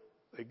slaughtered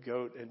a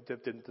goat and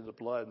dipped it into the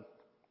blood.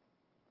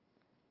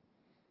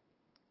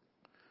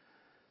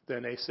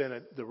 Then they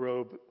sent the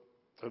robe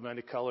of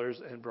many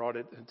colors and brought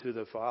it into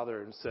the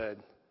father and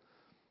said,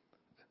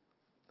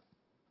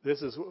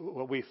 "This is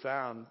what we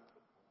found.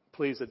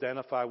 Please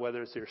identify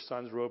whether it's your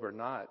son's robe or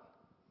not."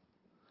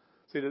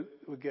 See,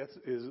 what gets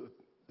is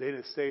they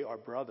didn't say our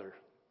brother.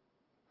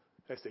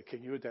 They said,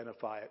 "Can you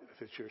identify it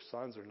if it's your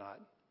son's or not?"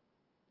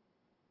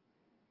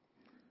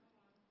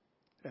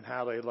 And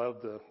how they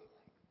love to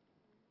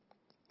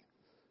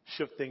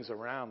shift things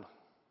around.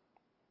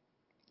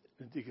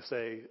 And you can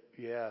say,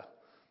 yeah,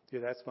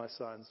 that's my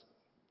son's.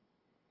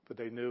 But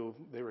they knew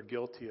they were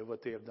guilty of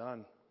what they have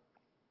done.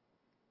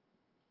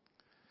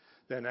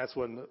 Then that's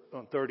when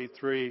on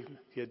 33,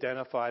 he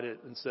identified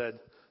it and said,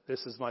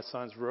 "This is my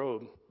son's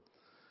robe."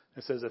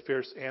 It says, "A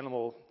fierce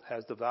animal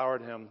has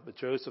devoured him, but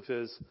Joseph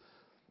is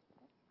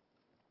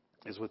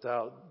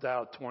without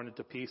doubt torn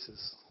into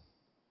pieces."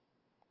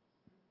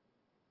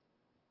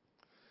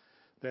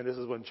 Then this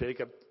is when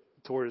Jacob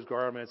tore his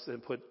garments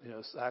and put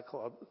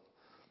sackcloth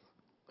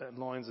and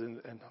loins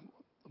and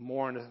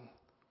mourned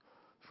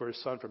for his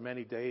son for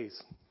many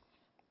days.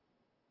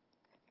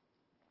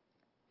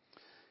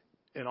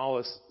 And all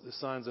his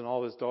sons and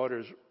all his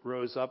daughters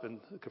rose up and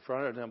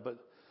confronted him, but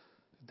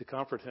to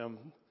comfort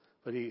him,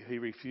 but he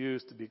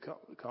refused to be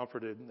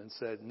comforted and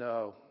said,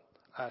 "No,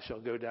 I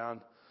shall go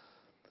down,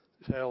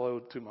 say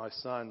hello to my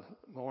son,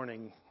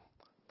 mourning."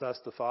 Thus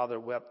the father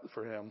wept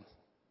for him.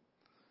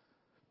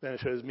 Then it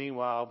shows,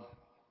 meanwhile,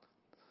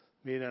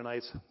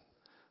 Midianites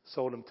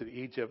sold him to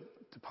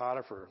Egypt, to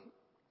Potiphar,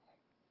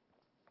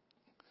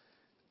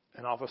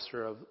 an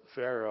officer of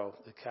Pharaoh,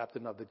 the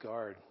captain of the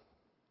guard.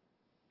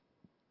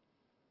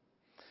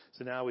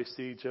 So now we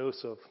see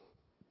Joseph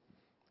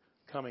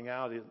coming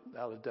out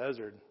of the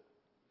desert.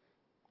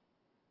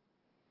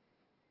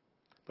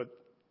 But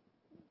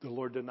the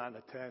Lord did not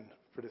intend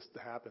for this to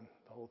happen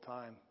the whole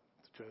time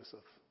to Joseph.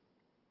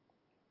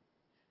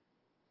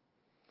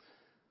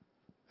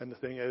 And the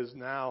thing is,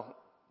 now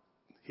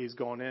he's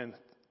going in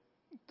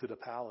to the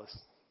palace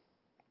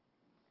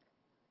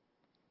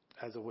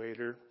as a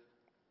waiter,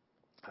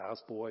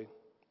 houseboy.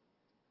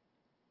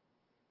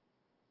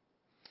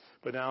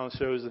 But now it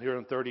shows that here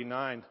in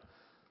 39,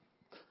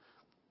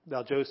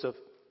 now Joseph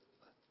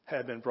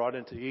had been brought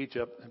into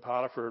Egypt, and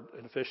Potiphar,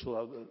 an official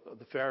of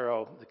the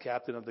Pharaoh, the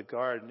captain of the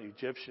guard, an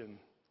Egyptian,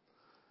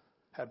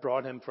 had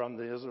brought him from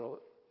the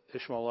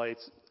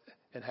Ishmaelites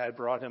and had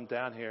brought him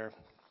down here.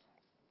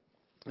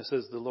 It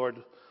says the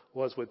Lord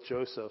was with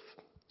Joseph,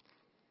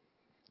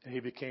 and he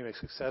became a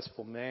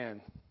successful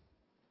man.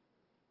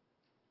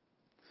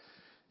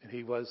 And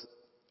he was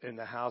in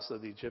the house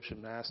of the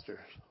Egyptian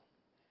master.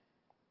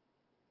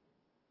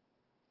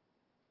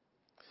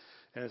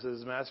 And it says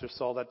his master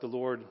saw that the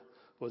Lord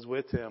was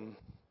with him,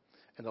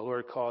 and the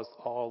Lord caused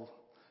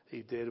all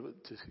he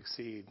did to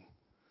succeed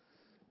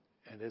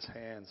in his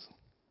hands.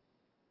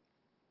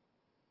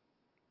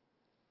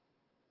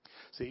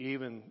 See,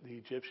 even the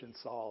Egyptians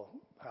saw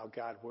how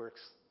God works.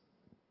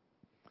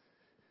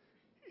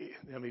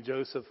 I mean,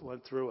 Joseph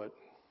went through it.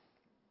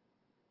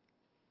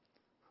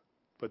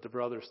 But the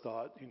brothers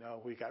thought,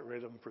 we got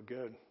rid of him for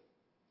good.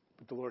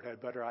 But the Lord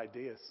had better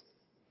ideas.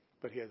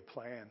 But he had a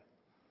plan.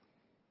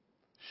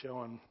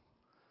 Show him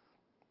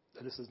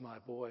that this is my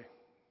boy.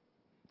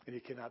 And he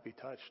cannot be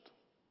touched.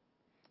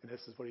 And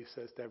this is what he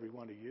says to every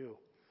one of you.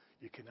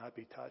 You cannot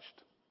be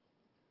touched.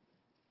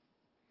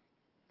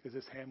 Because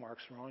his hand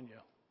marks are on you.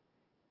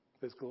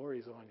 His glory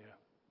is on you.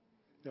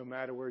 No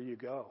matter where you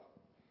go,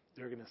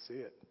 they're going to see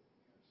it.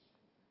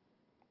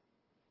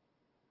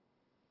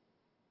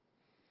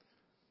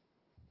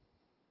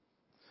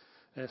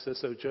 And it says,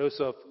 so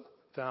Joseph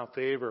found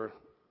favor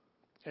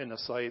in the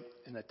sight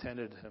and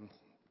attended him.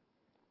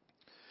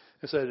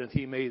 It said that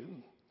he made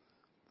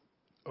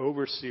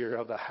overseer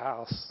of the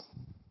house.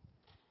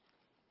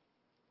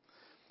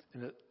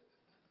 And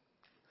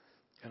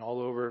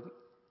all over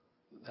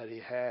that he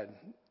had.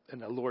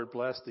 And the Lord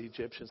blessed the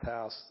Egyptian's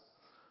house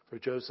for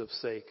Joseph's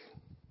sake.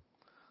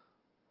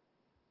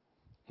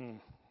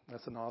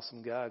 That's an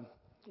awesome God.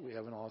 We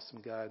have an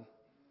awesome God.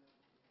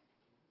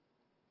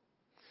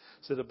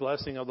 So the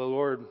blessing of the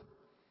Lord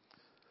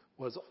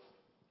was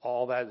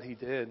all that he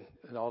did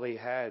and all that he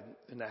had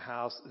in the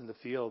house, in the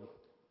field.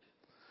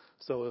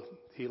 So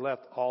he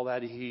left all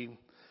that he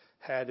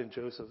had in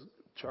Joseph's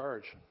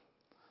charge.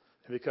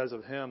 And because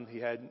of him, he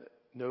had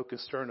no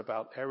concern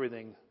about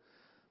everything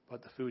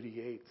but the food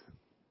he ate.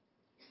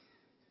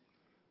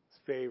 It's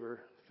favor,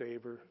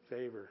 favor,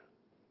 favor.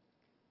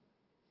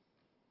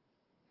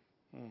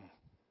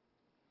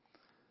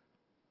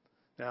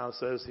 Now it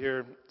says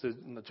here,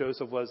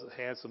 Joseph was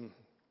handsome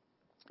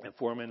and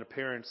form in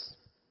appearance.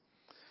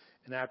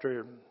 And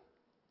after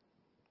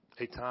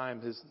a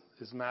time,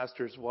 his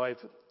master's wife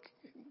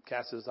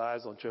cast his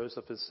eyes on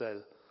Joseph and said,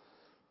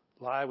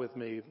 lie with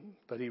me.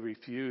 But he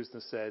refused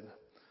and said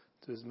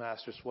to his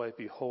master's wife,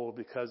 behold,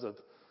 because of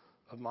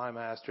my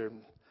master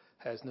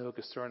has no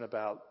concern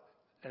about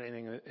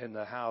anything in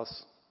the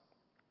house,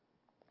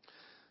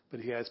 but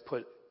he has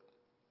put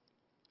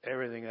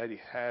everything that he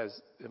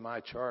has in my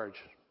charge.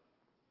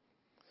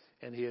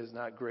 And he is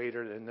not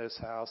greater in this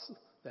house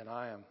than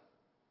I am.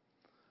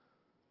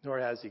 Nor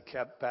has he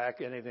kept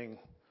back anything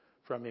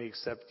from me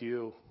except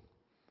you,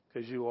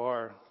 because you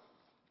are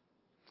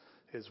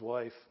his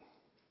wife.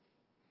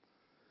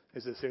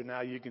 It says here,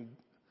 now you can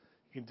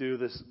do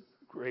this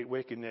great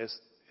wickedness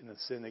and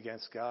sin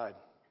against God.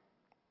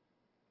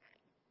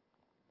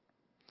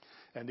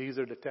 And these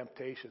are the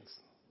temptations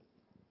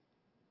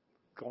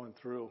going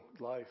through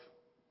life.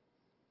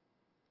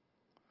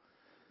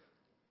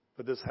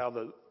 But this is how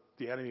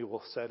the enemy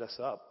will set us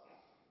up.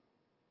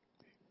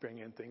 Bring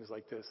in things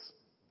like this.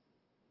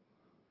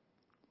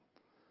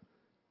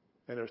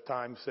 And there's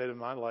times said in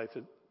my life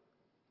that,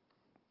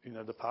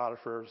 the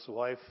Potiphar's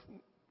wife,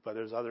 but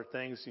there's other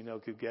things,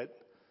 could get,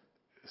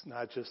 it's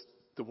not just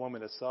the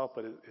woman itself,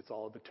 but it's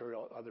all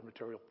other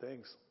material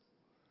things.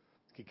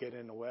 Could get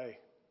in the way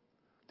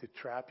to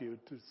trap you,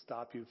 to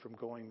stop you from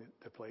going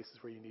to places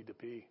where you need to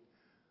be.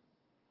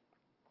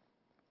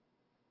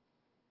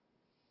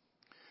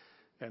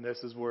 And this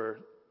is where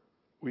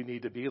we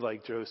need to be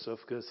like Joseph,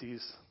 because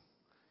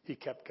he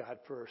kept God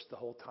first the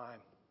whole time.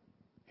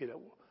 He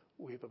didn't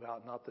weep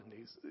about nothing.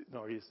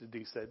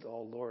 He said,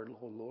 "Oh Lord,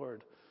 oh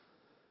Lord."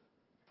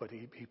 But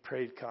he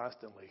prayed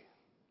constantly.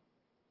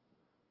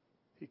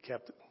 He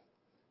kept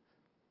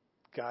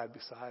God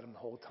beside him the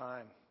whole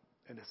time.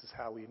 And this is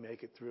how we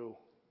make it through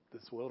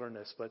this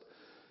wilderness. But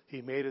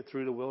he made it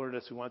through the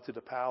wilderness. We went to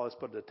the palace,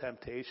 but the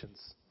temptations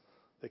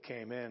that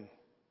came in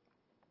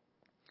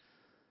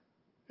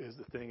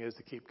the thing is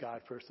to keep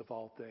God first of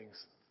all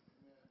things.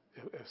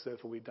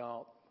 If we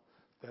don't,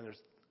 then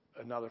there's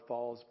another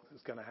fall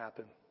is going to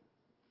happen.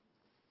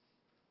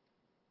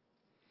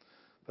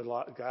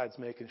 But God's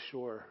making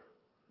sure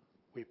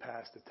we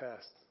pass the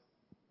test.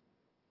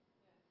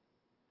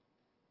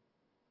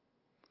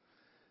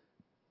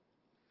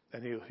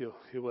 And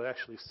he will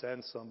actually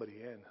send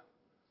somebody in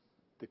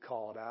to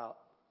call it out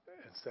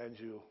and send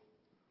you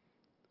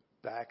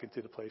back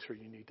into the place where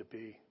you need to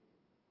be.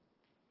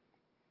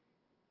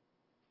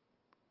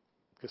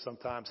 Because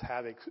sometimes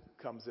havoc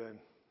comes in,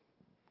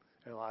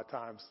 and a lot of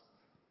times,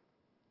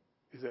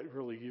 is that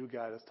really you,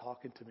 God, that's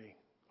talking to me,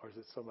 or is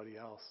it somebody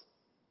else?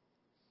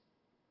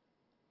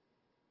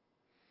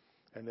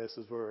 And this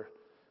is where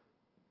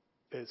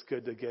it's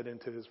good to get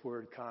into His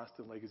Word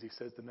constantly, because He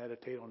says to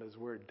meditate on His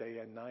Word day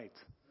and night.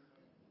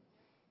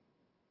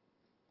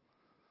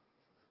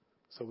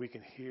 So we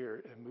can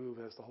hear and move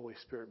as the Holy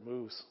Spirit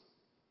moves.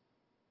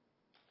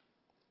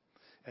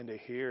 And to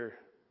hear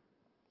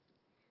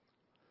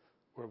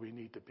where we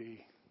need to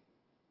be.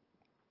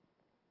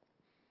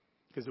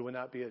 Because it would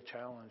not be a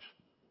challenge,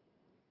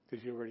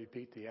 because you already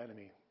beat the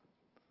enemy.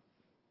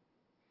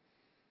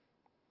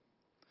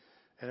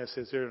 And it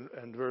says here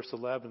in verse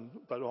 11,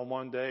 but on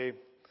one day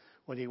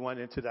when he went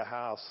into the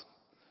house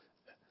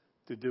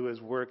to do his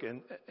work,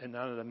 and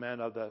none of the men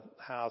of the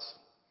house,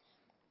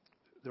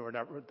 they were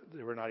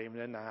not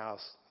even in the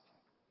house.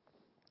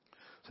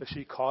 So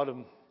she caught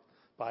him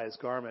by his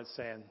garment,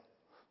 saying,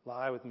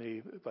 "Lie with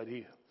me." But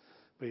he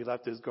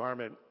left his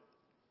garment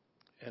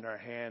in her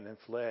hand and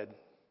fled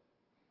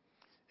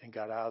and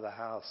got out of the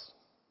house.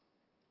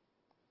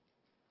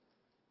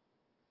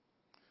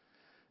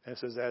 And it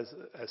says,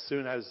 as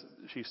soon as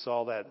she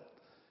saw that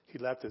he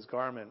left his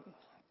garment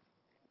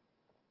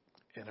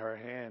in her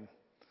hand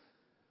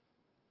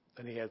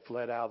and he had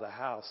fled out of the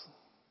house,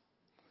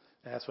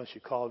 and that's when she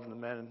called the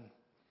men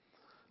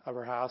of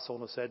her household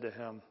and said to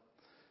him,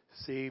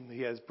 "See,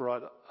 he has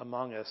brought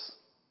among us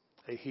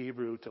a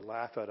Hebrew to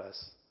laugh at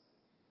us,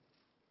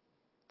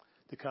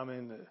 to come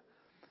in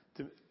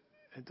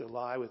and to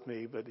lie with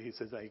me." But he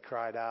says that he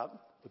cried out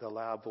with a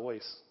loud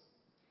voice.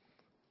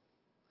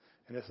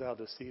 And this is how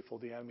deceitful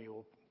the enemy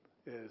will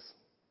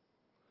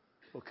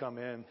come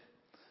in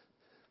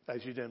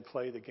as you didn't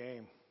play the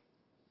game.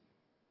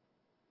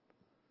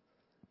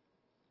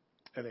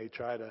 And they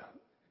try to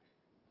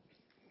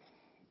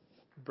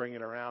bring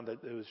it around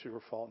that it was your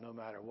fault no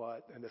matter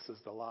what. And this is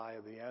the lie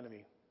of the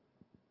enemy.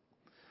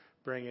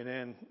 Bring it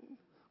in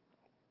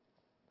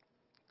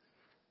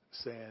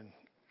saying,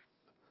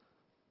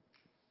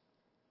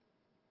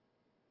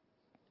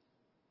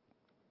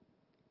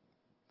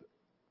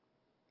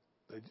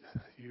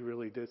 you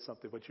really did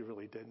something, but you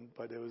really didn't.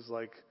 But it was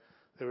like,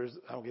 I'm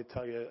going to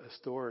tell you a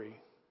story.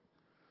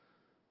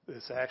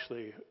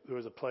 There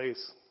was a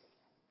place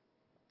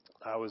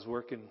I was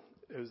working.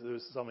 There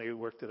was somebody who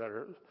worked at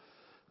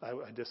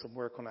I did some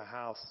work on a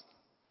house.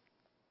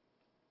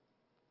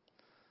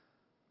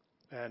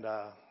 And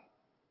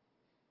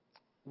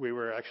we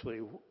were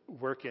actually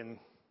working,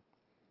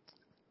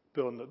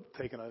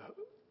 taking a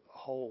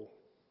hole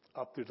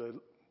up through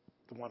the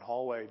one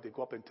hallway to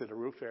go up into the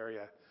roof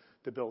area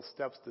to build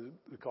steps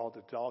we call it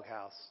the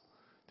doghouse,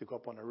 to go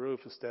up on the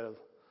roof instead of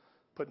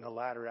putting a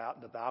ladder out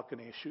in the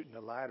balcony and shooting the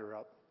ladder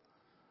up.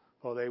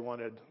 Well, they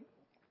wanted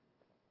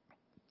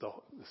the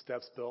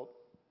steps built,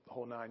 the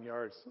whole 9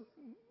 yards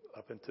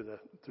up into the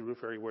roof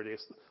area where they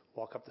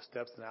walk up the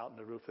steps and out in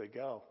the roof they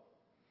go.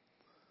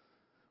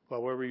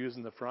 Well, where we're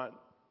using the front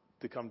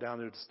to come down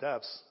to the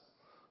steps,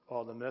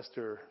 the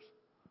minister's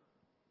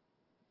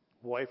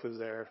wife was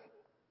there.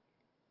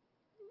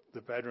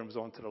 The bedroom was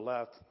on to the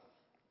left,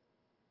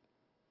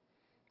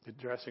 the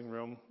dressing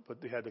room,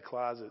 but they had the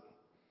closet.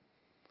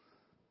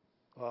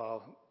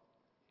 Well,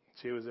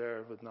 she was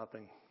there with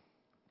nothing.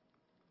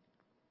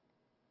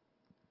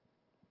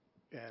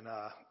 And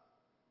as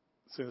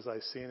soon as I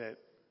seen it,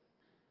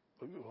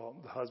 well,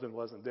 the husband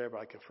wasn't there, but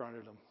I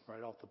confronted him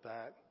right off the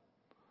bat.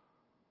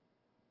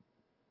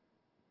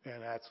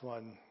 And that's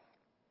when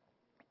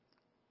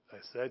I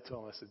said to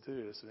him, I said,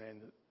 dude, I said, man,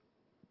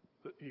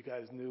 you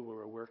guys knew we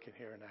were working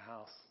here in the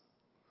house.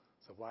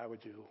 So why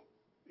would you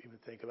even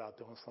think about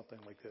doing something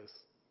like this?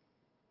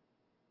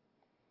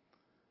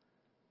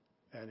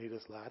 And he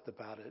just laughed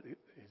about it.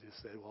 He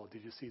just said, well,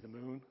 did you see the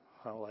moon?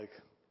 I'm like,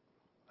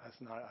 that's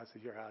not, I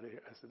said, you're out of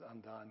here. I said, I'm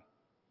done.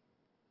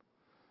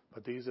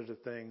 But these are the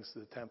things,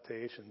 the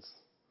temptations.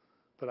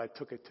 But I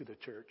took it to the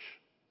church,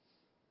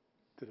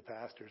 to the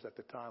pastors at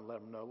the time,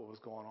 let them know what was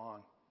going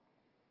on.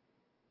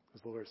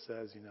 As the Lord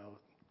says,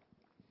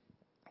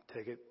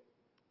 take it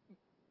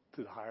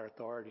to the higher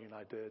authority, and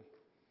I did.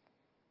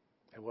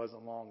 It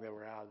wasn't long they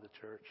were out of the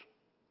church.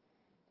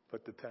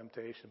 But the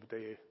temptation,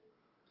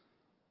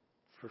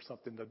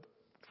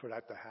 for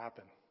that to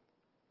happen.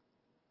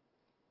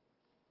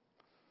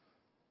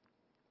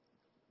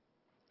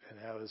 And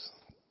that was,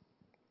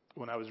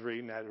 when I was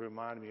reading that, it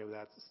reminded me of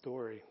that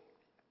story.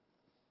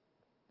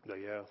 But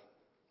yeah.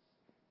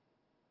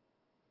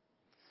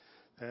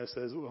 And it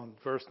says, in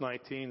verse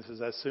 19, it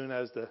says, as soon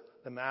as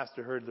the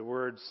master heard the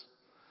words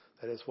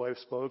that his wife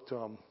spoke to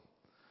him,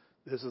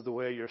 this is the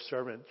way your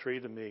servant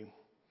treated me,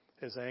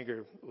 his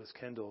anger was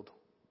kindled.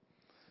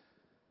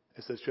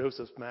 It says,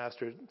 Joseph's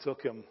master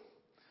took him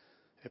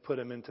and put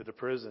him into the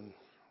prison,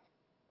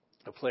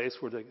 a place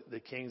where the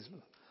king's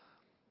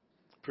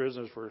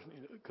prisoners were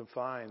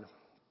confined.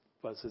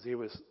 But it says he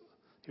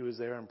was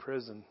there in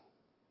prison.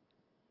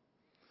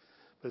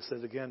 But it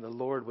says again, the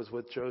Lord was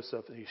with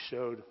Joseph, and he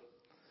showed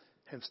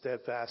him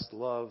steadfast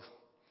love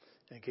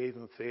and gave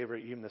him favor,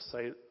 even in the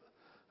sight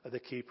of the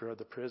keeper of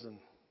the prison.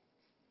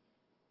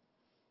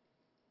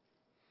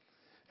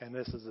 And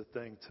this is the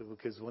thing too,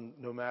 because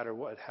no matter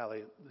how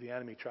the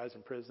enemy tries to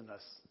imprison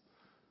us,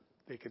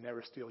 they can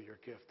never steal your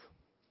gift.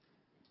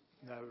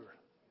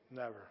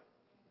 Never.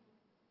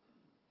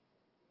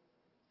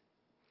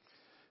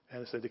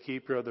 And it said the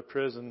keeper of the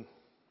prison,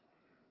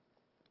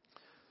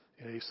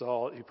 he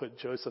put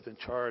Joseph in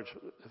charge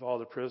of all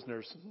the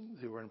prisoners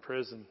who were in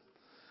prison.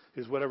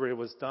 Because whatever it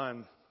was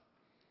done,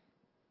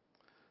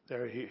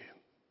 there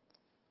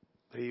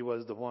he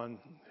was the one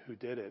who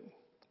did it.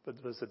 But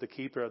it was that the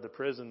keeper of the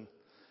prison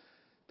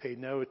paid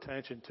no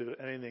attention to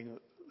anything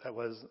that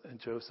was in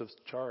Joseph's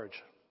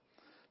charge,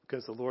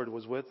 because the Lord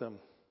was with him.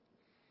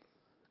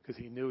 Because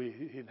he knew he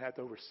didn't have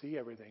to oversee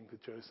everything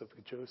with Joseph.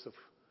 Because Joseph,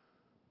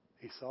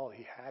 he saw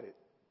he had it.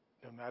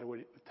 No matter what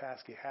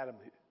task he had him,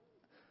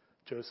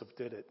 Joseph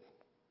did it.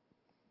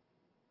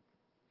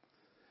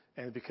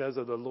 And because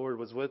of the Lord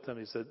was with him,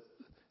 he said,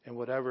 and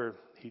whatever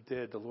he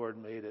did, the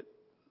Lord made it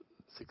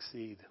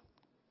succeed.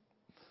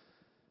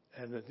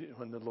 And then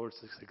when the Lord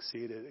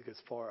succeeded, it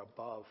gets far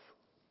above.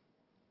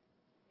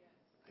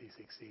 He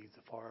succeeds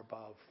far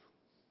above.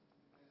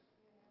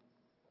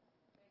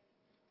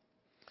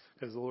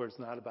 Because the Lord's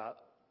not about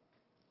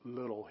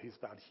little, he's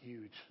about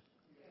huge.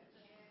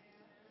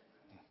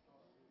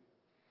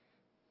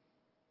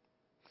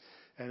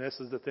 And this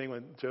is the thing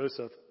when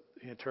Joseph,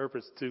 he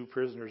interprets two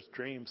prisoners'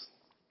 dreams.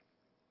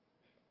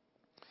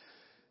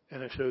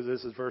 And it shows,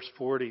 this is verse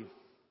 40.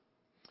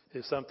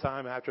 Is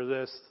sometime after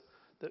this,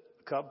 the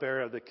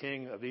cupbearer of the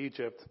king of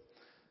Egypt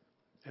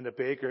and the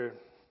baker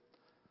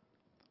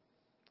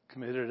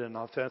committed an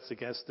offense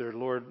against their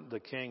lord, the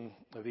king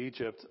of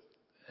Egypt.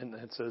 And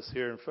it says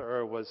here, and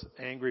Pharaoh was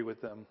angry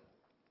with them.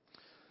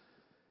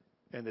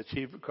 And the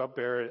chief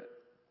cupbearer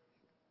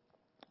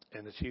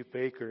and the chief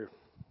baker,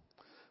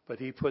 but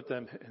he put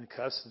them in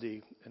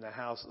custody in the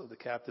house of the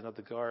captain of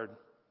the guard.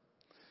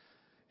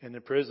 In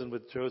the prison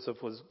with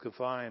Joseph was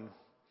confined,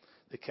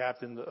 the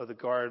captain of the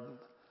guard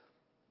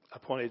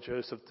appointed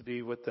Joseph to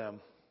be with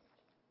them.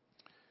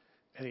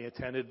 And he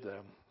attended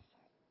them.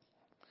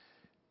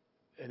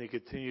 And he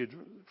continued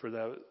for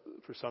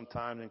some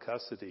time in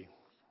custody.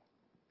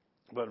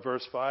 But in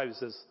verse 5 it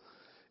says,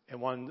 and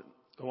one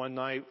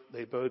night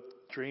they both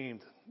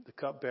dreamed, the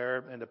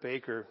cupbearer and the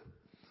baker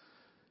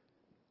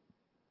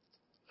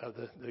of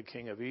the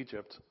king of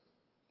Egypt.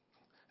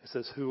 It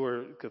says who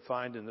were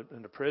confined in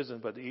the prison,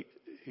 but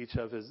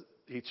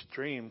each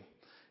dream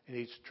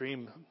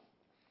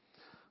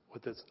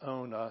with its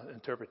own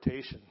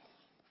interpretation.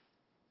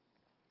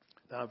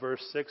 Now in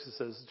verse 6 it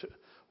says,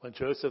 when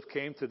Joseph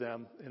came to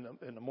them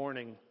in the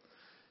morning,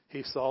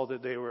 he saw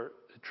that they were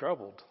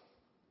troubled.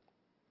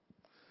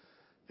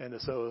 And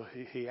so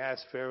he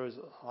asked Pharaoh's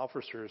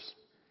officers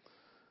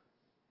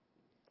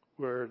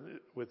were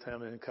with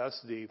him in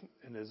custody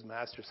in his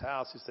master's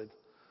house. He said,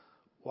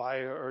 why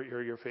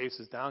are your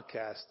faces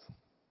downcast?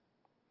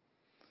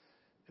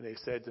 And they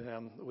said to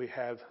him, we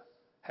have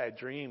had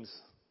dreams,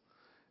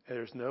 and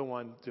there's no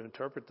one to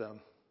interpret them.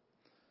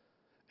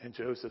 And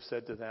Joseph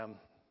said to them,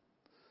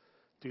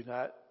 do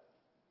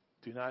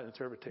not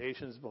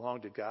interpretations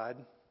belong to God?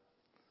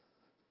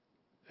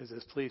 He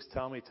says, please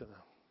tell me to them.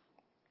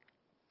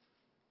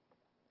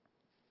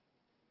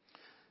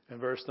 And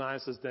verse 9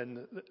 says,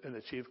 then and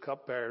the chief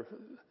cupbearer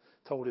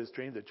told his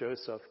dream to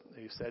Joseph.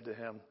 He said to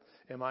him,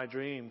 in my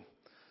dream,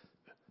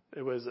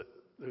 there was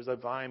a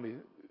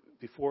vine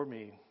before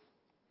me,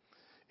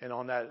 and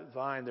on that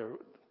vine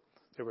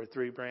there were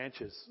 3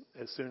 branches.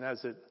 As soon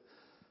as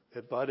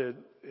it budded,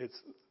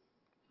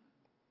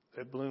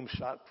 the bloom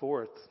shot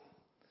forth,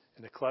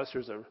 and the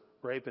clusters are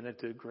ripened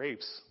into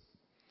grapes.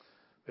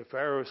 The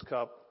Pharaoh's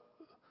cup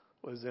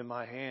was in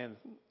my hand,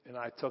 and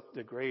I took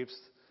the grapes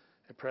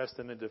and pressed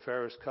them into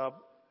Pharaoh's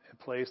cup and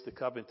placed the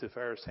cup into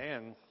Pharaoh's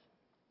hand.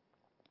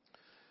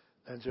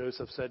 And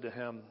Joseph said to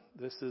him,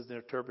 this is the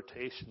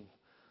interpretation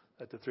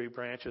that the 3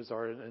 branches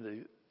are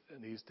in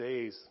these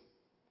days.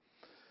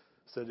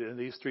 So in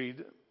these 3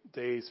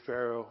 days,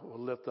 Pharaoh will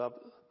lift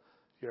up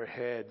your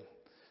head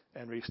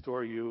and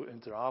restore you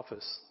into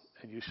office,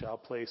 and you shall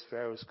place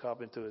Pharaoh's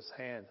cup into his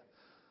hand,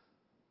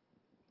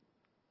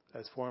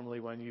 as formerly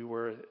when you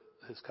were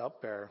his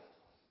cupbearer.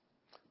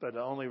 But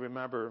only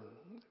remember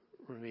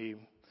me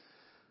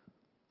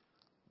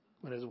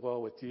when it is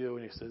well with you.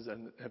 And he says,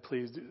 and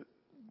please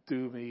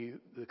do me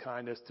the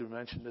kindness to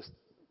mention this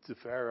to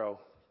Pharaoh.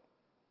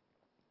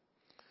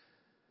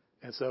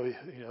 And so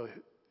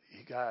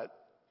he got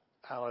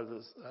out of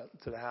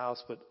to the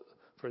house, but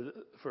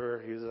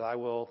for he says, I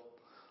will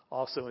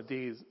also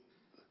indeed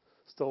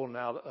stolen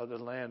out of the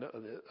land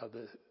of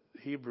the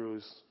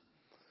Hebrews,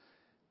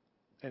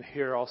 and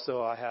here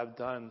also I have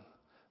done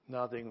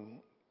nothing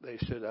they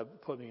should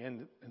have put me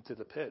into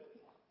the pit.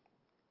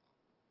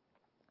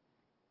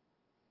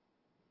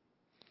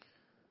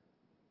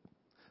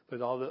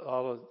 But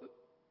all of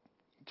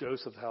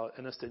Joseph, how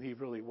innocent he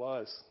really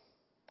was.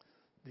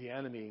 The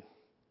enemy,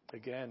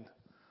 again,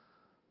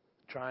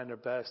 trying their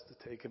best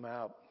to take him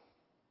out.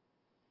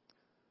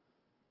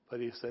 But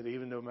he said,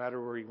 even no matter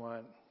where he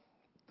went,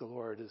 the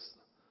Lord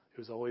he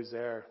was always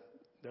there,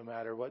 no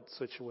matter what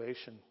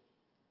situation.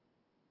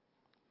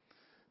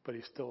 But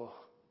he still,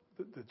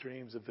 the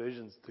dreams, the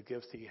visions, the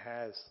gifts he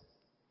has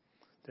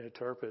to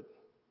interpret.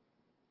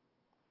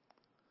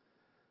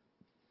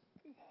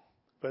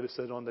 But it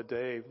said on the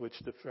day which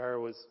the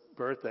Pharaoh's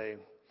birthday,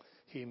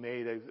 he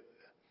made a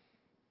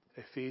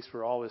feast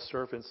for all his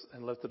servants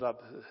and lifted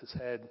up his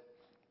head,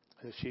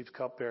 his chief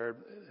cupbearer,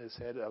 his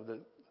head of the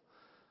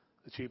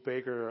chief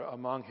baker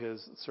among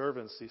his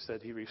servants. He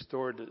said he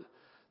restored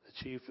the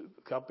chief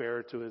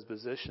cupbearer to his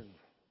position.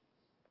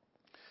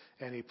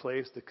 And he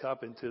placed the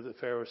cup into the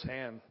Pharaoh's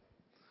hand,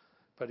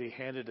 but he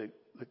handed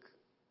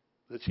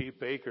the chief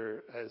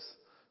baker as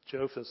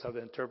Joseph had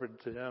interpreted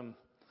to him.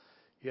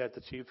 Yet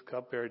the chief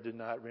cupbearer did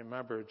not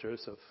remember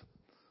Joseph,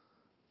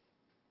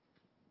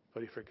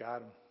 but he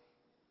forgot him.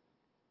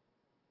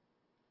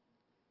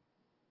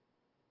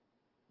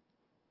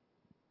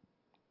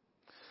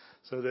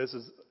 So this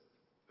is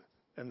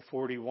in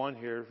 41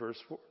 here, verse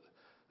 4.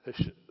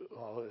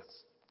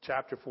 It's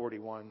chapter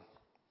 41.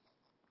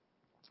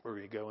 That's where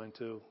we go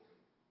into.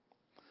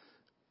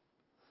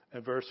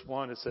 In verse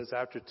 1, it says,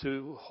 after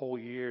 2 whole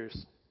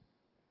years,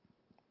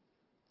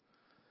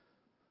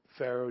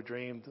 Pharaoh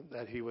dreamed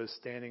that he was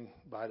standing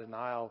by the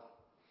Nile,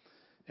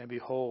 and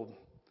behold,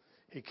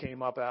 he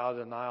came up out of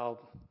the Nile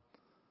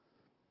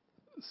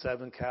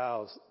 7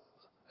 cows,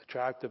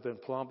 attractive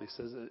and plump. He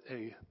says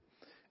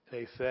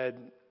they fed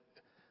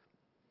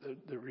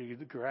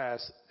the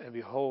grass, and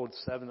behold,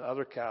 7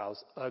 other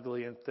cows,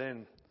 ugly and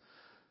thin.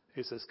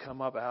 He says,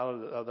 come up out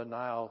of the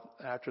Nile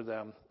after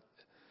them,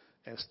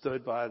 and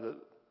stood by the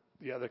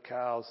other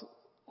cows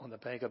on the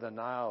bank of the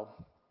Nile.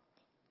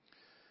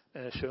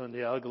 And it's showing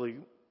the ugly,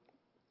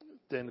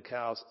 thin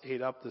cows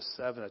ate up the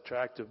 7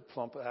 attractive,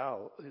 plump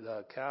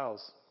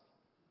cows.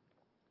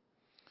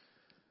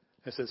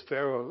 It says,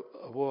 Pharaoh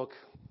awoke,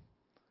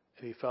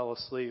 and he fell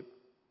asleep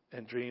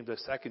and dreamed a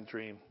second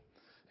dream.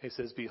 He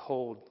says,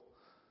 behold,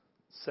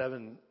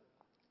 7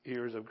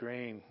 ears of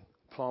grain,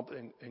 plump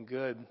and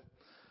good,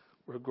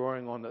 were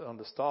growing on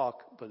the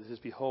stalk. But it says,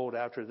 behold,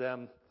 after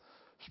them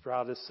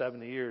sprouted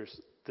 7 ears,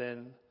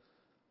 thin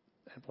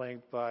and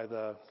blanked by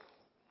the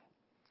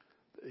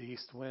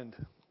east wind.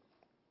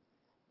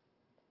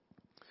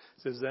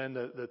 It says, then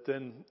the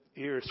thin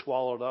ears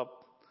swallowed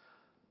up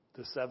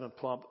the 7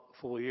 plump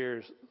full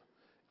ears,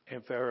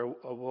 and Pharaoh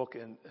awoke,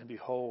 and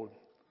behold,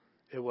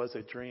 it was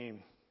a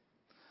dream.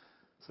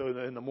 So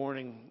in the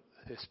morning,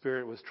 his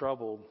spirit was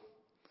troubled.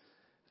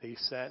 He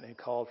sent and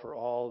called for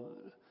all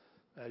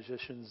the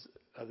magicians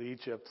of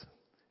Egypt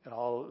and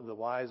all the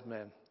wise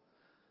men.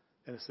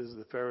 And it says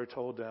the Pharaoh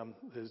told them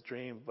his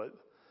dream, but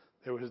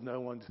there was no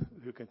one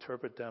who could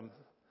interpret them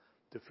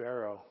to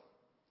Pharaoh.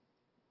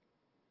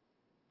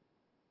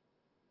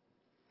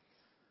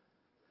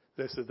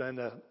 This is then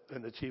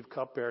the chief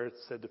cupbearer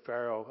said to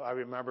Pharaoh, I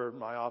remember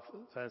my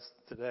offense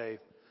today,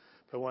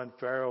 but when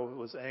Pharaoh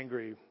was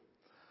angry,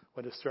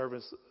 when the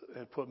servants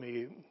had put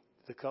me,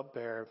 the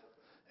cupbearer,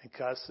 in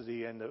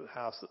custody in the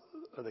house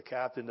of the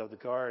captain of the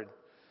guard,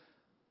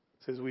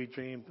 says we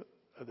dreamed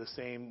of the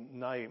same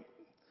night,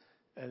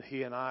 and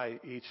he and I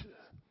each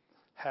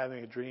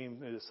having a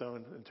dream in its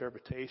own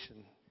interpretation.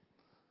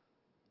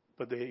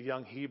 But the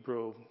young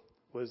Hebrew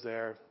was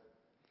there,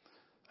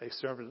 a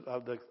servant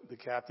of the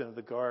captain of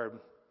the guard,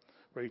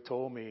 where he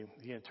told me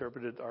he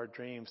interpreted our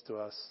dreams to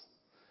us,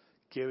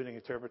 giving an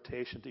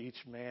interpretation to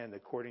each man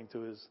according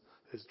to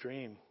his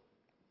dream.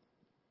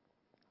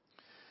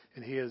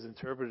 And he has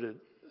interpreted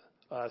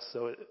us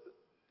so it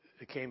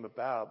came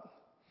about.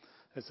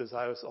 It says,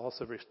 I was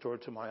also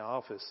restored to my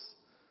office,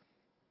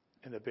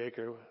 and the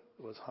baker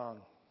was hung.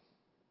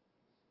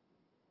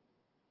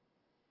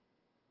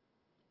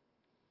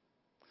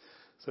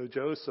 So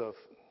Joseph,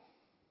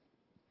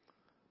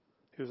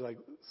 he was like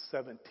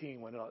 17,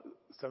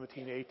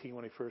 18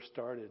 when he first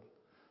started.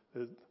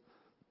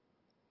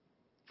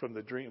 From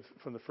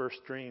the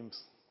first dreams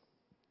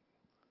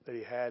that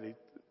he had, he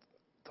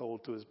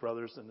told to his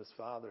brothers and his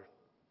father.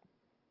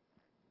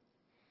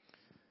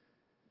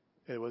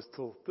 It was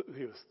till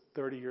he was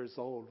 30 years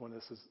old when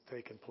this was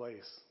taking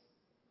place.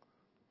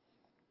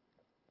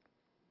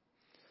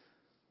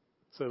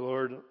 So the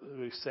Lord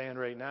is saying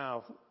right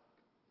now,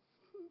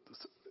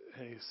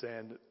 and he's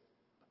saying,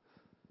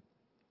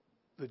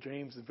 the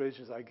dreams and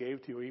visions I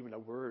gave to you, or even a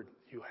word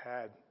you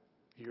had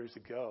years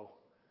ago,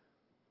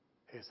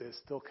 he says, it's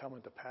still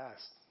coming to pass.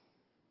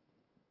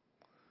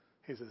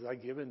 He says,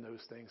 I've given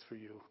those things for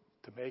you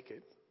to make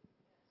it.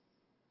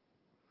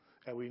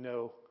 And we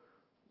know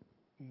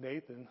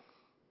Nathan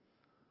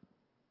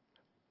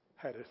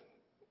had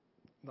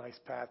a nice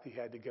path he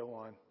had to go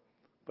on,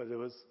 but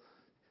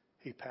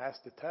he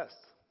passed the test.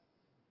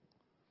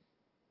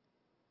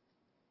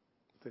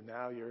 So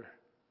now you're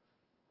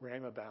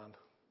Rhema bound.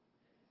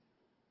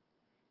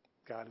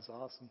 God is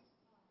awesome.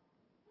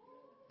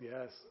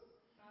 Yes.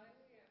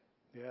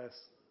 Yes.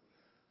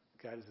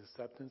 God is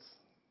acceptance.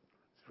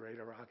 He's ready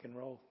to rock and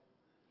roll.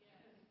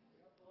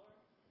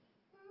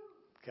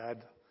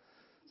 God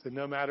said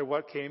no matter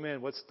what came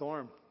in, what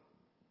storm,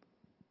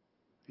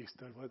 he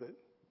stood with it.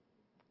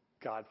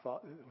 God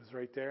fought, it was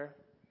right there.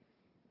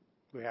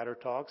 We had our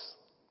talks.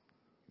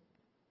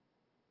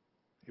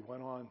 He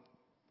went on.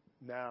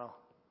 Now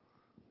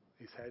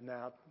he's heading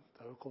out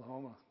to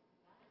Oklahoma.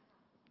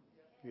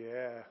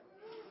 Yeah.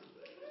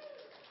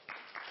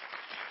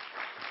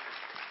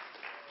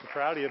 I'm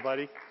proud of you,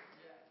 buddy.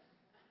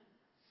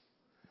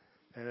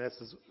 And this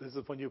is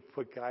when you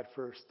put God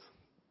first.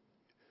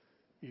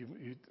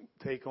 You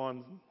take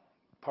on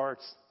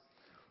parts,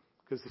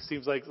 because it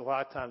seems like a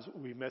lot of times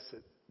we miss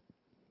it.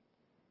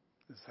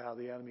 This is how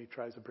the enemy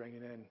tries to bring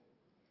it in,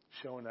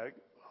 showing that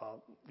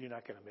you're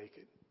not going to make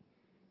it.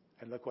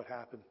 And look what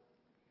happened.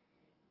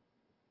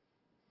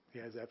 He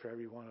has that for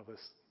every one of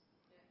us.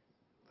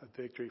 A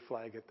victory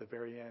flag at the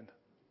very end.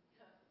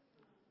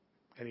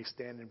 And he's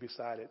standing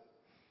beside it,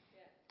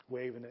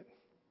 waving it.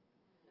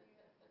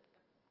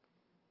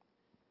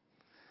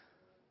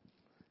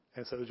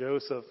 And so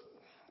Joseph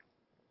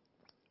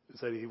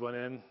said he went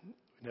in.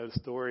 We know the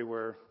story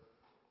where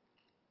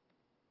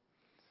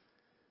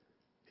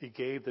he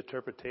gave the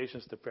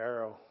interpretations to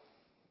Pharaoh,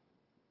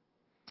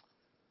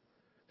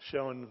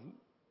 showing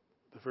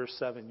the first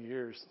 7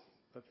 years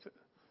that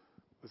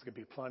was going to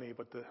be plenty,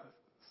 but the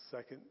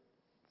second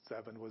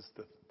 7 was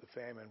the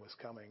famine was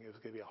coming. It was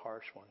going to be a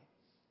harsh one.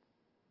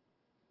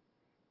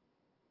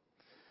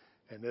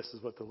 And this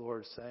is what the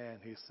Lord's saying.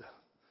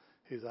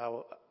 He's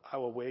I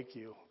will wake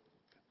you,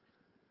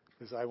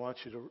 because I want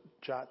you to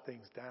jot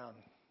things down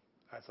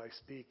as I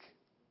speak.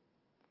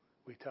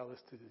 We tell this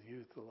to the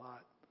youth a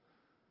lot,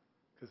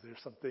 because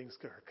there's some things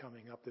that are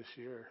coming up this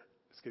year.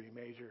 It's going to be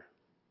major.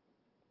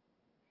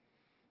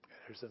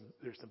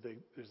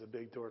 There's a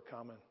big door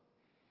coming.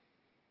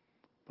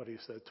 But he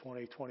said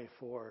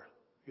 2024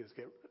 it's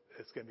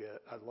going to be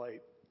a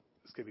light.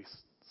 It's going to be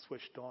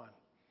switched on.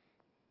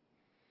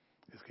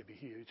 It's going to be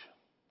huge.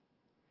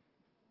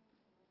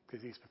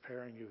 Because he's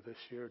preparing you this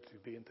year to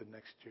be into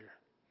next year.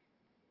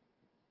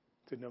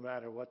 To no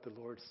matter what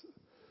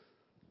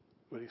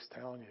what he's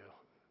telling you,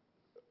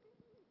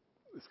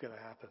 it's going to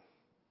happen.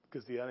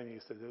 Because the enemy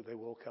said they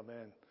will come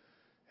in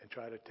and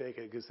try to take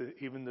it. Because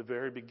even the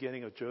very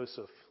beginning of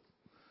Joseph,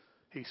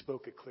 he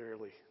spoke it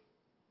clearly.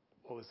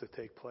 What was to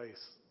take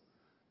place?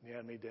 And the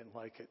enemy didn't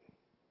like it.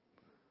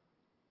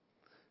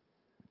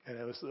 And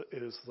it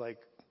was like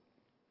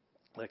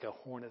a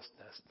hornet's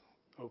nest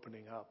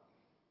opening up.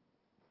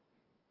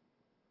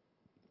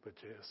 But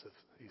Joseph,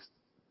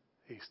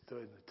 he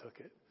stood and took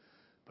it.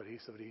 But he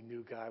said he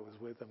knew God was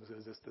with him. It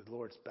was just the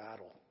Lord's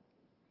battle.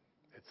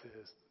 It's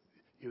his.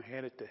 You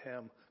hand it to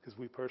him, because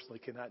we personally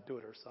cannot do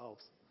it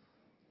ourselves.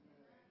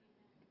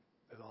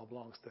 It all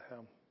belongs to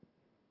him.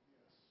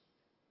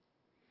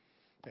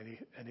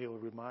 And he will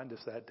remind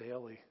us that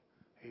daily.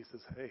 He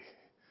says, hey,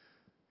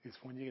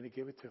 when are you going to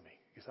give it to me?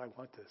 He says, I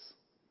want this.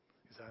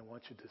 He said, I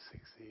want you to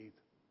succeed.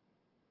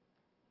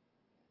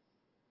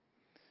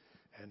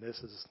 And this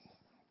is,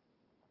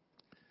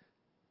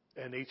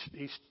 and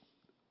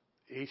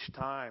each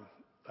time,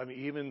 I mean,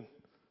 even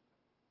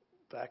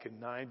back in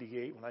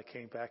 98 when I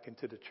came back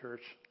into the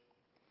church,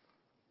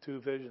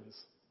 2 visions.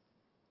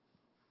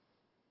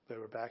 They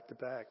were back to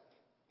back.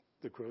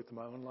 The growth of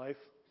my own life,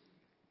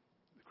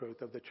 the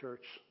growth of the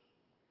church.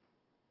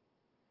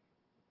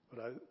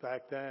 But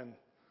back then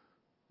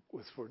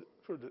was for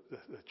the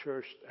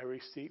church, every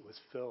seat was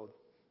filled.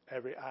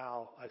 Every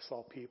aisle, I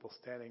saw people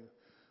standing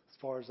as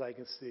far as I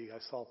can see. I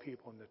saw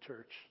people in the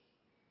church.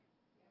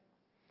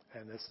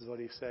 And this is what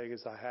he's saying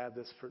is, I have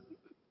this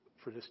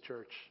for this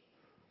church.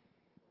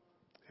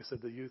 He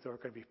said the youth are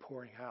going to be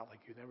pouring out like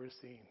you've never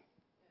seen.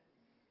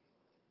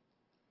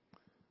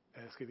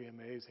 And it's going to be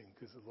amazing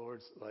because the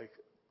Lord's like,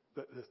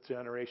 this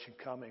generation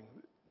coming,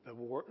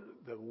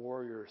 the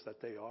warriors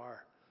that they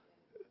are,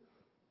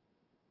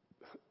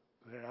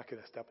 they're not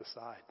going to step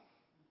aside.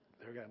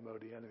 They're going to mow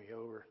the enemy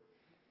over.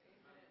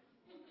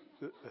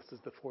 This is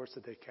the force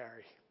that they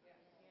carry.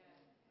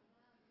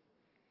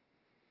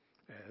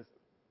 And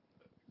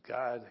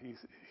God, He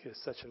has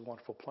such a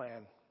wonderful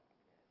plan.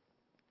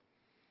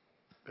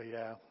 But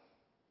yeah.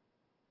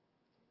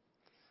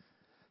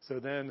 So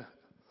then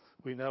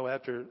we know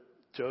after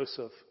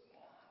Joseph,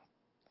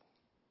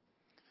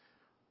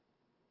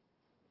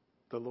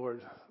 the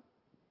Lord,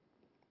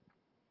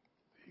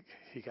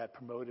 he got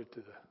promoted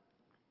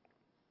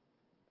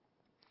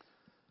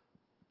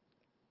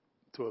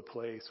to a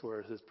place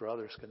where his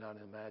brothers could not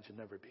imagine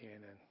never being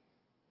in.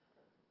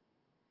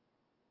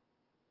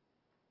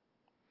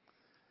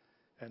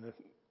 And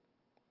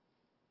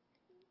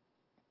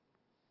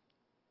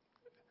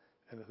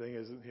the thing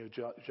is,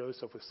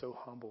 Joseph was so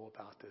humble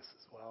about this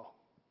as well.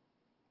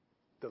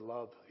 The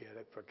love he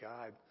had for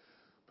God,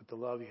 but the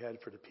love he had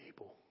for the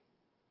people.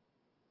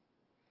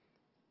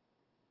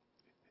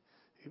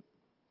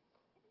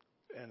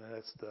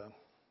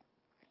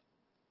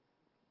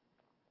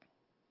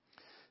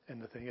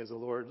 And the thing is, the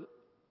Lord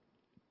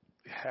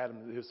had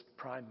him, he was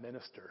prime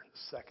minister,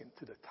 second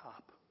to the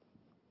top.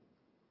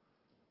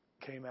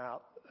 Came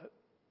out,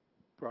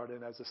 brought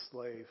in as a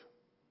slave,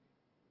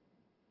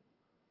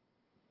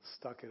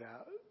 stuck it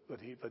out, but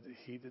he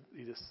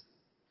just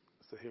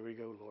said, "Here we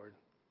go, Lord,"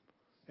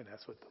 and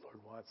that's what the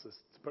Lord wants.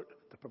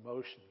 The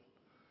promotion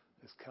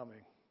is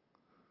coming,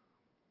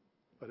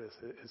 but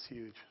it's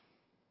huge.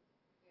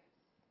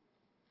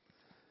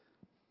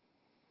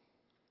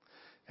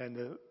 And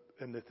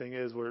the thing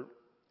is, where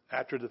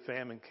after the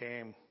famine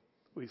came,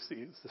 we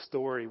see the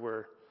story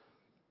where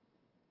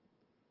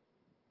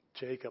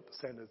Jacob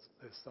sent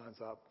his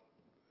sons up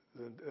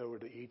over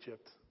to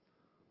Egypt.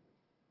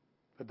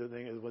 But the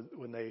thing is,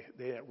 when they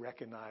didn't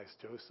recognize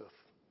Joseph,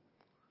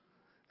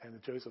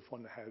 and Joseph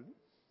wanted to have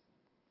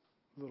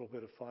a little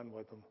bit of fun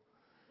with them.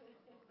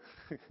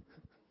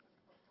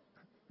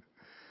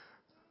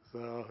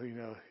 So,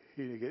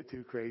 he didn't get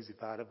too crazy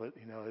about it, but,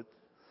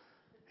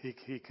 he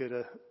could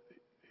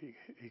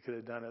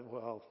have done it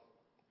well.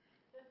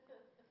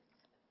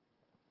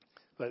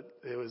 But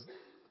it was,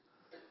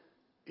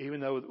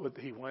 even though what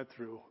he went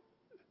through,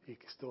 he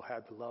still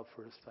had the love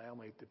for his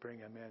family to bring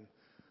him in.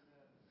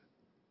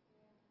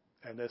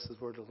 And this is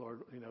where the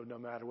Lord, no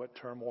matter what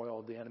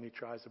turmoil the enemy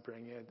tries to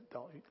bring in,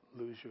 don't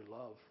lose your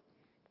love.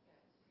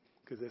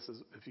 Because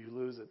if you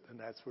lose it, then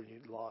that's where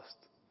you've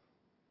lost.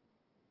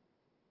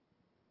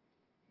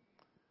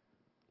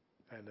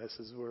 And this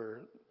is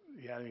where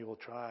the enemy will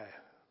try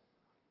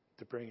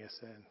to bring us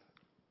in,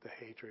 the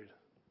hatred.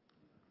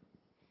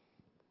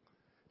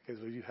 Because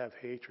when you have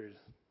hatred,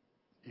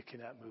 you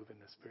cannot move in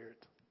the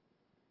Spirit.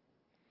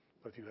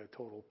 But if you have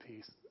total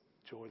peace,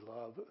 joy,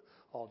 love,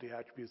 all the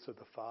attributes of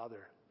the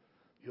Father,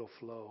 you'll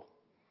flow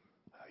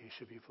how you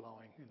should be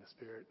flowing in the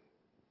Spirit.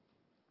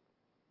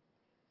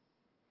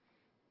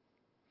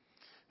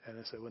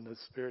 And so when the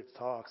Spirit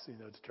talks, the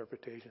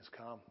interpretations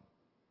come.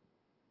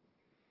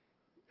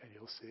 And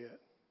you'll see it.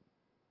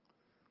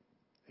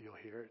 And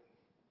you'll hear it.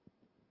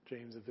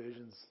 Dreams and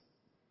visions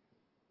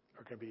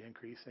are going to be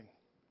increasing.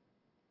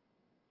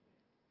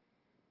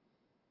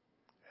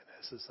 And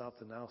this is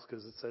something else,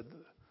 because it said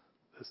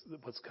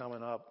what's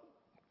coming up,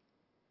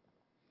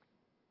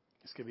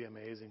 it's going to be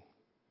amazing.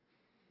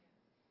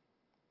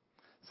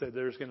 It said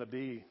there's going to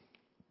be,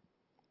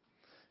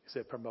 he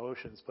said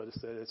promotions, but it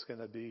said it's going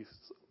to be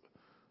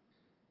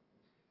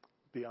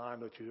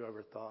beyond what you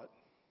ever thought.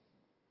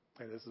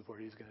 And this is where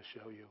he's going to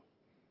show you.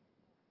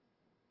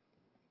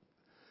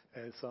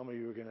 And some of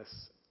you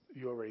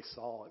you already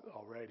saw it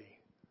already,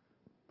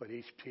 but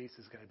each piece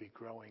is going to be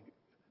growing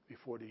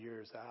before the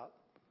year is out.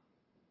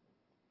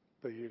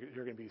 But you're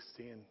going to be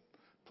seeing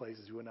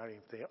places you would not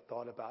even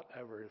thought about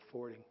ever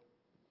affording.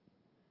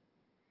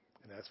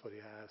 And that's what he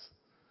has.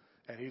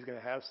 And he's going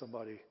to have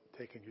somebody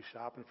taking you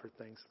shopping for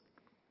things.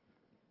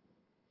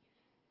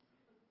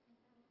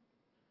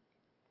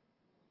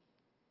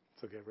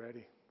 So get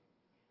ready.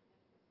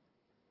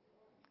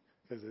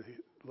 Because the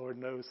Lord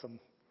knows some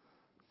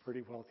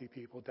pretty wealthy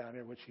people down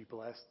there which he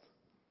blessed.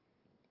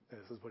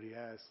 And this is what he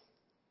has.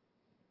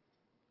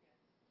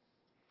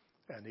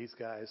 And these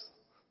guys,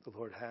 the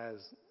Lord has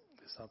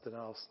is something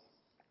else.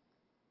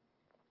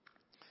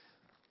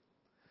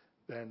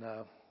 And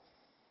the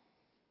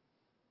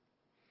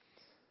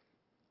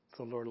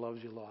Lord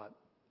loves you a lot,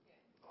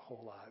 a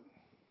whole lot.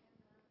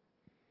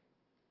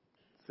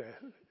 So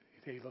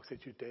He looks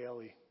at you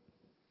daily.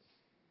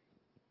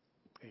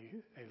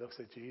 He looks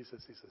at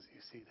Jesus. He says,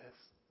 "You see this?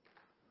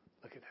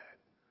 Look at that.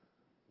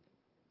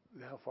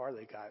 How far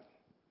they got."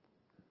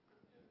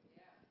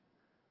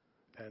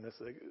 And it's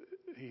like,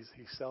 he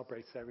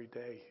celebrates every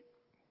day.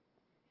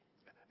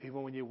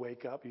 Even when you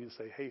wake up, you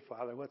say, "Hey,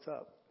 Father, what's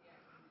up?"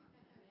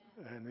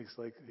 And He's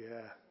like,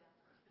 "Yeah."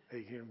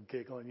 And you hear Him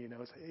giggling,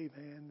 say, "Hey,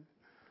 man."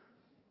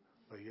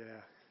 But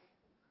yeah.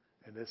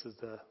 And this is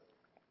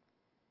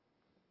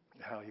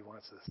how He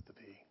wants us to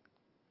be.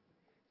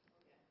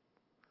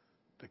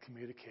 The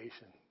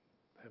communication,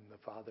 Him, the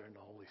Father, and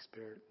the Holy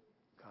Spirit,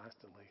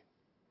 constantly.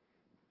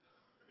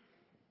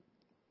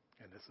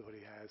 And this is what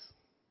He has.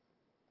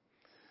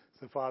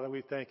 So, Father,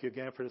 we thank You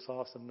again for this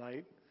awesome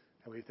night.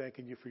 And we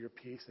thanking You for Your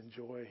peace and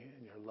joy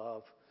and Your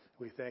love.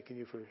 We thanking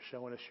You for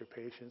showing us Your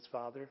patience,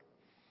 Father.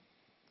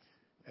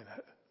 And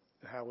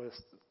how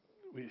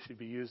we should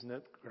be using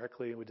it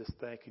correctly. And we're just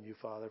thanking You,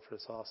 Father, for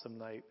this awesome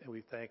night. And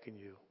we thanking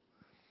You.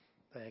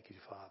 Thank You,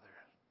 Father.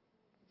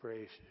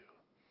 Praise You.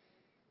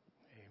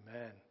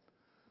 Amen.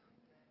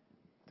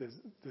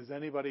 Does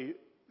anybody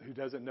who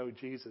doesn't know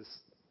Jesus,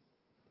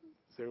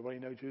 does everybody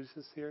know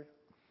Jesus here?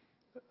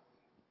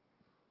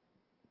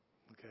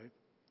 Okay.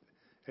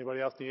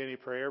 Anybody else need any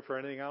prayer for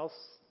anything else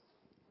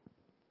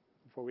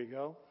before we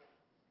go?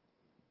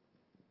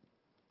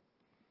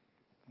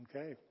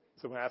 Okay.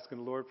 So I'm asking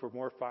the Lord for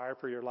more fire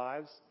for your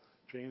lives,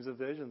 dreams and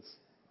visions,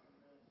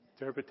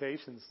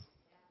 interpretations.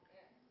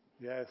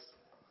 Yes.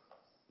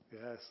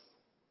 Yes.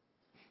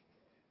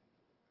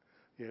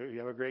 You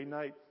have a great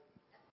night.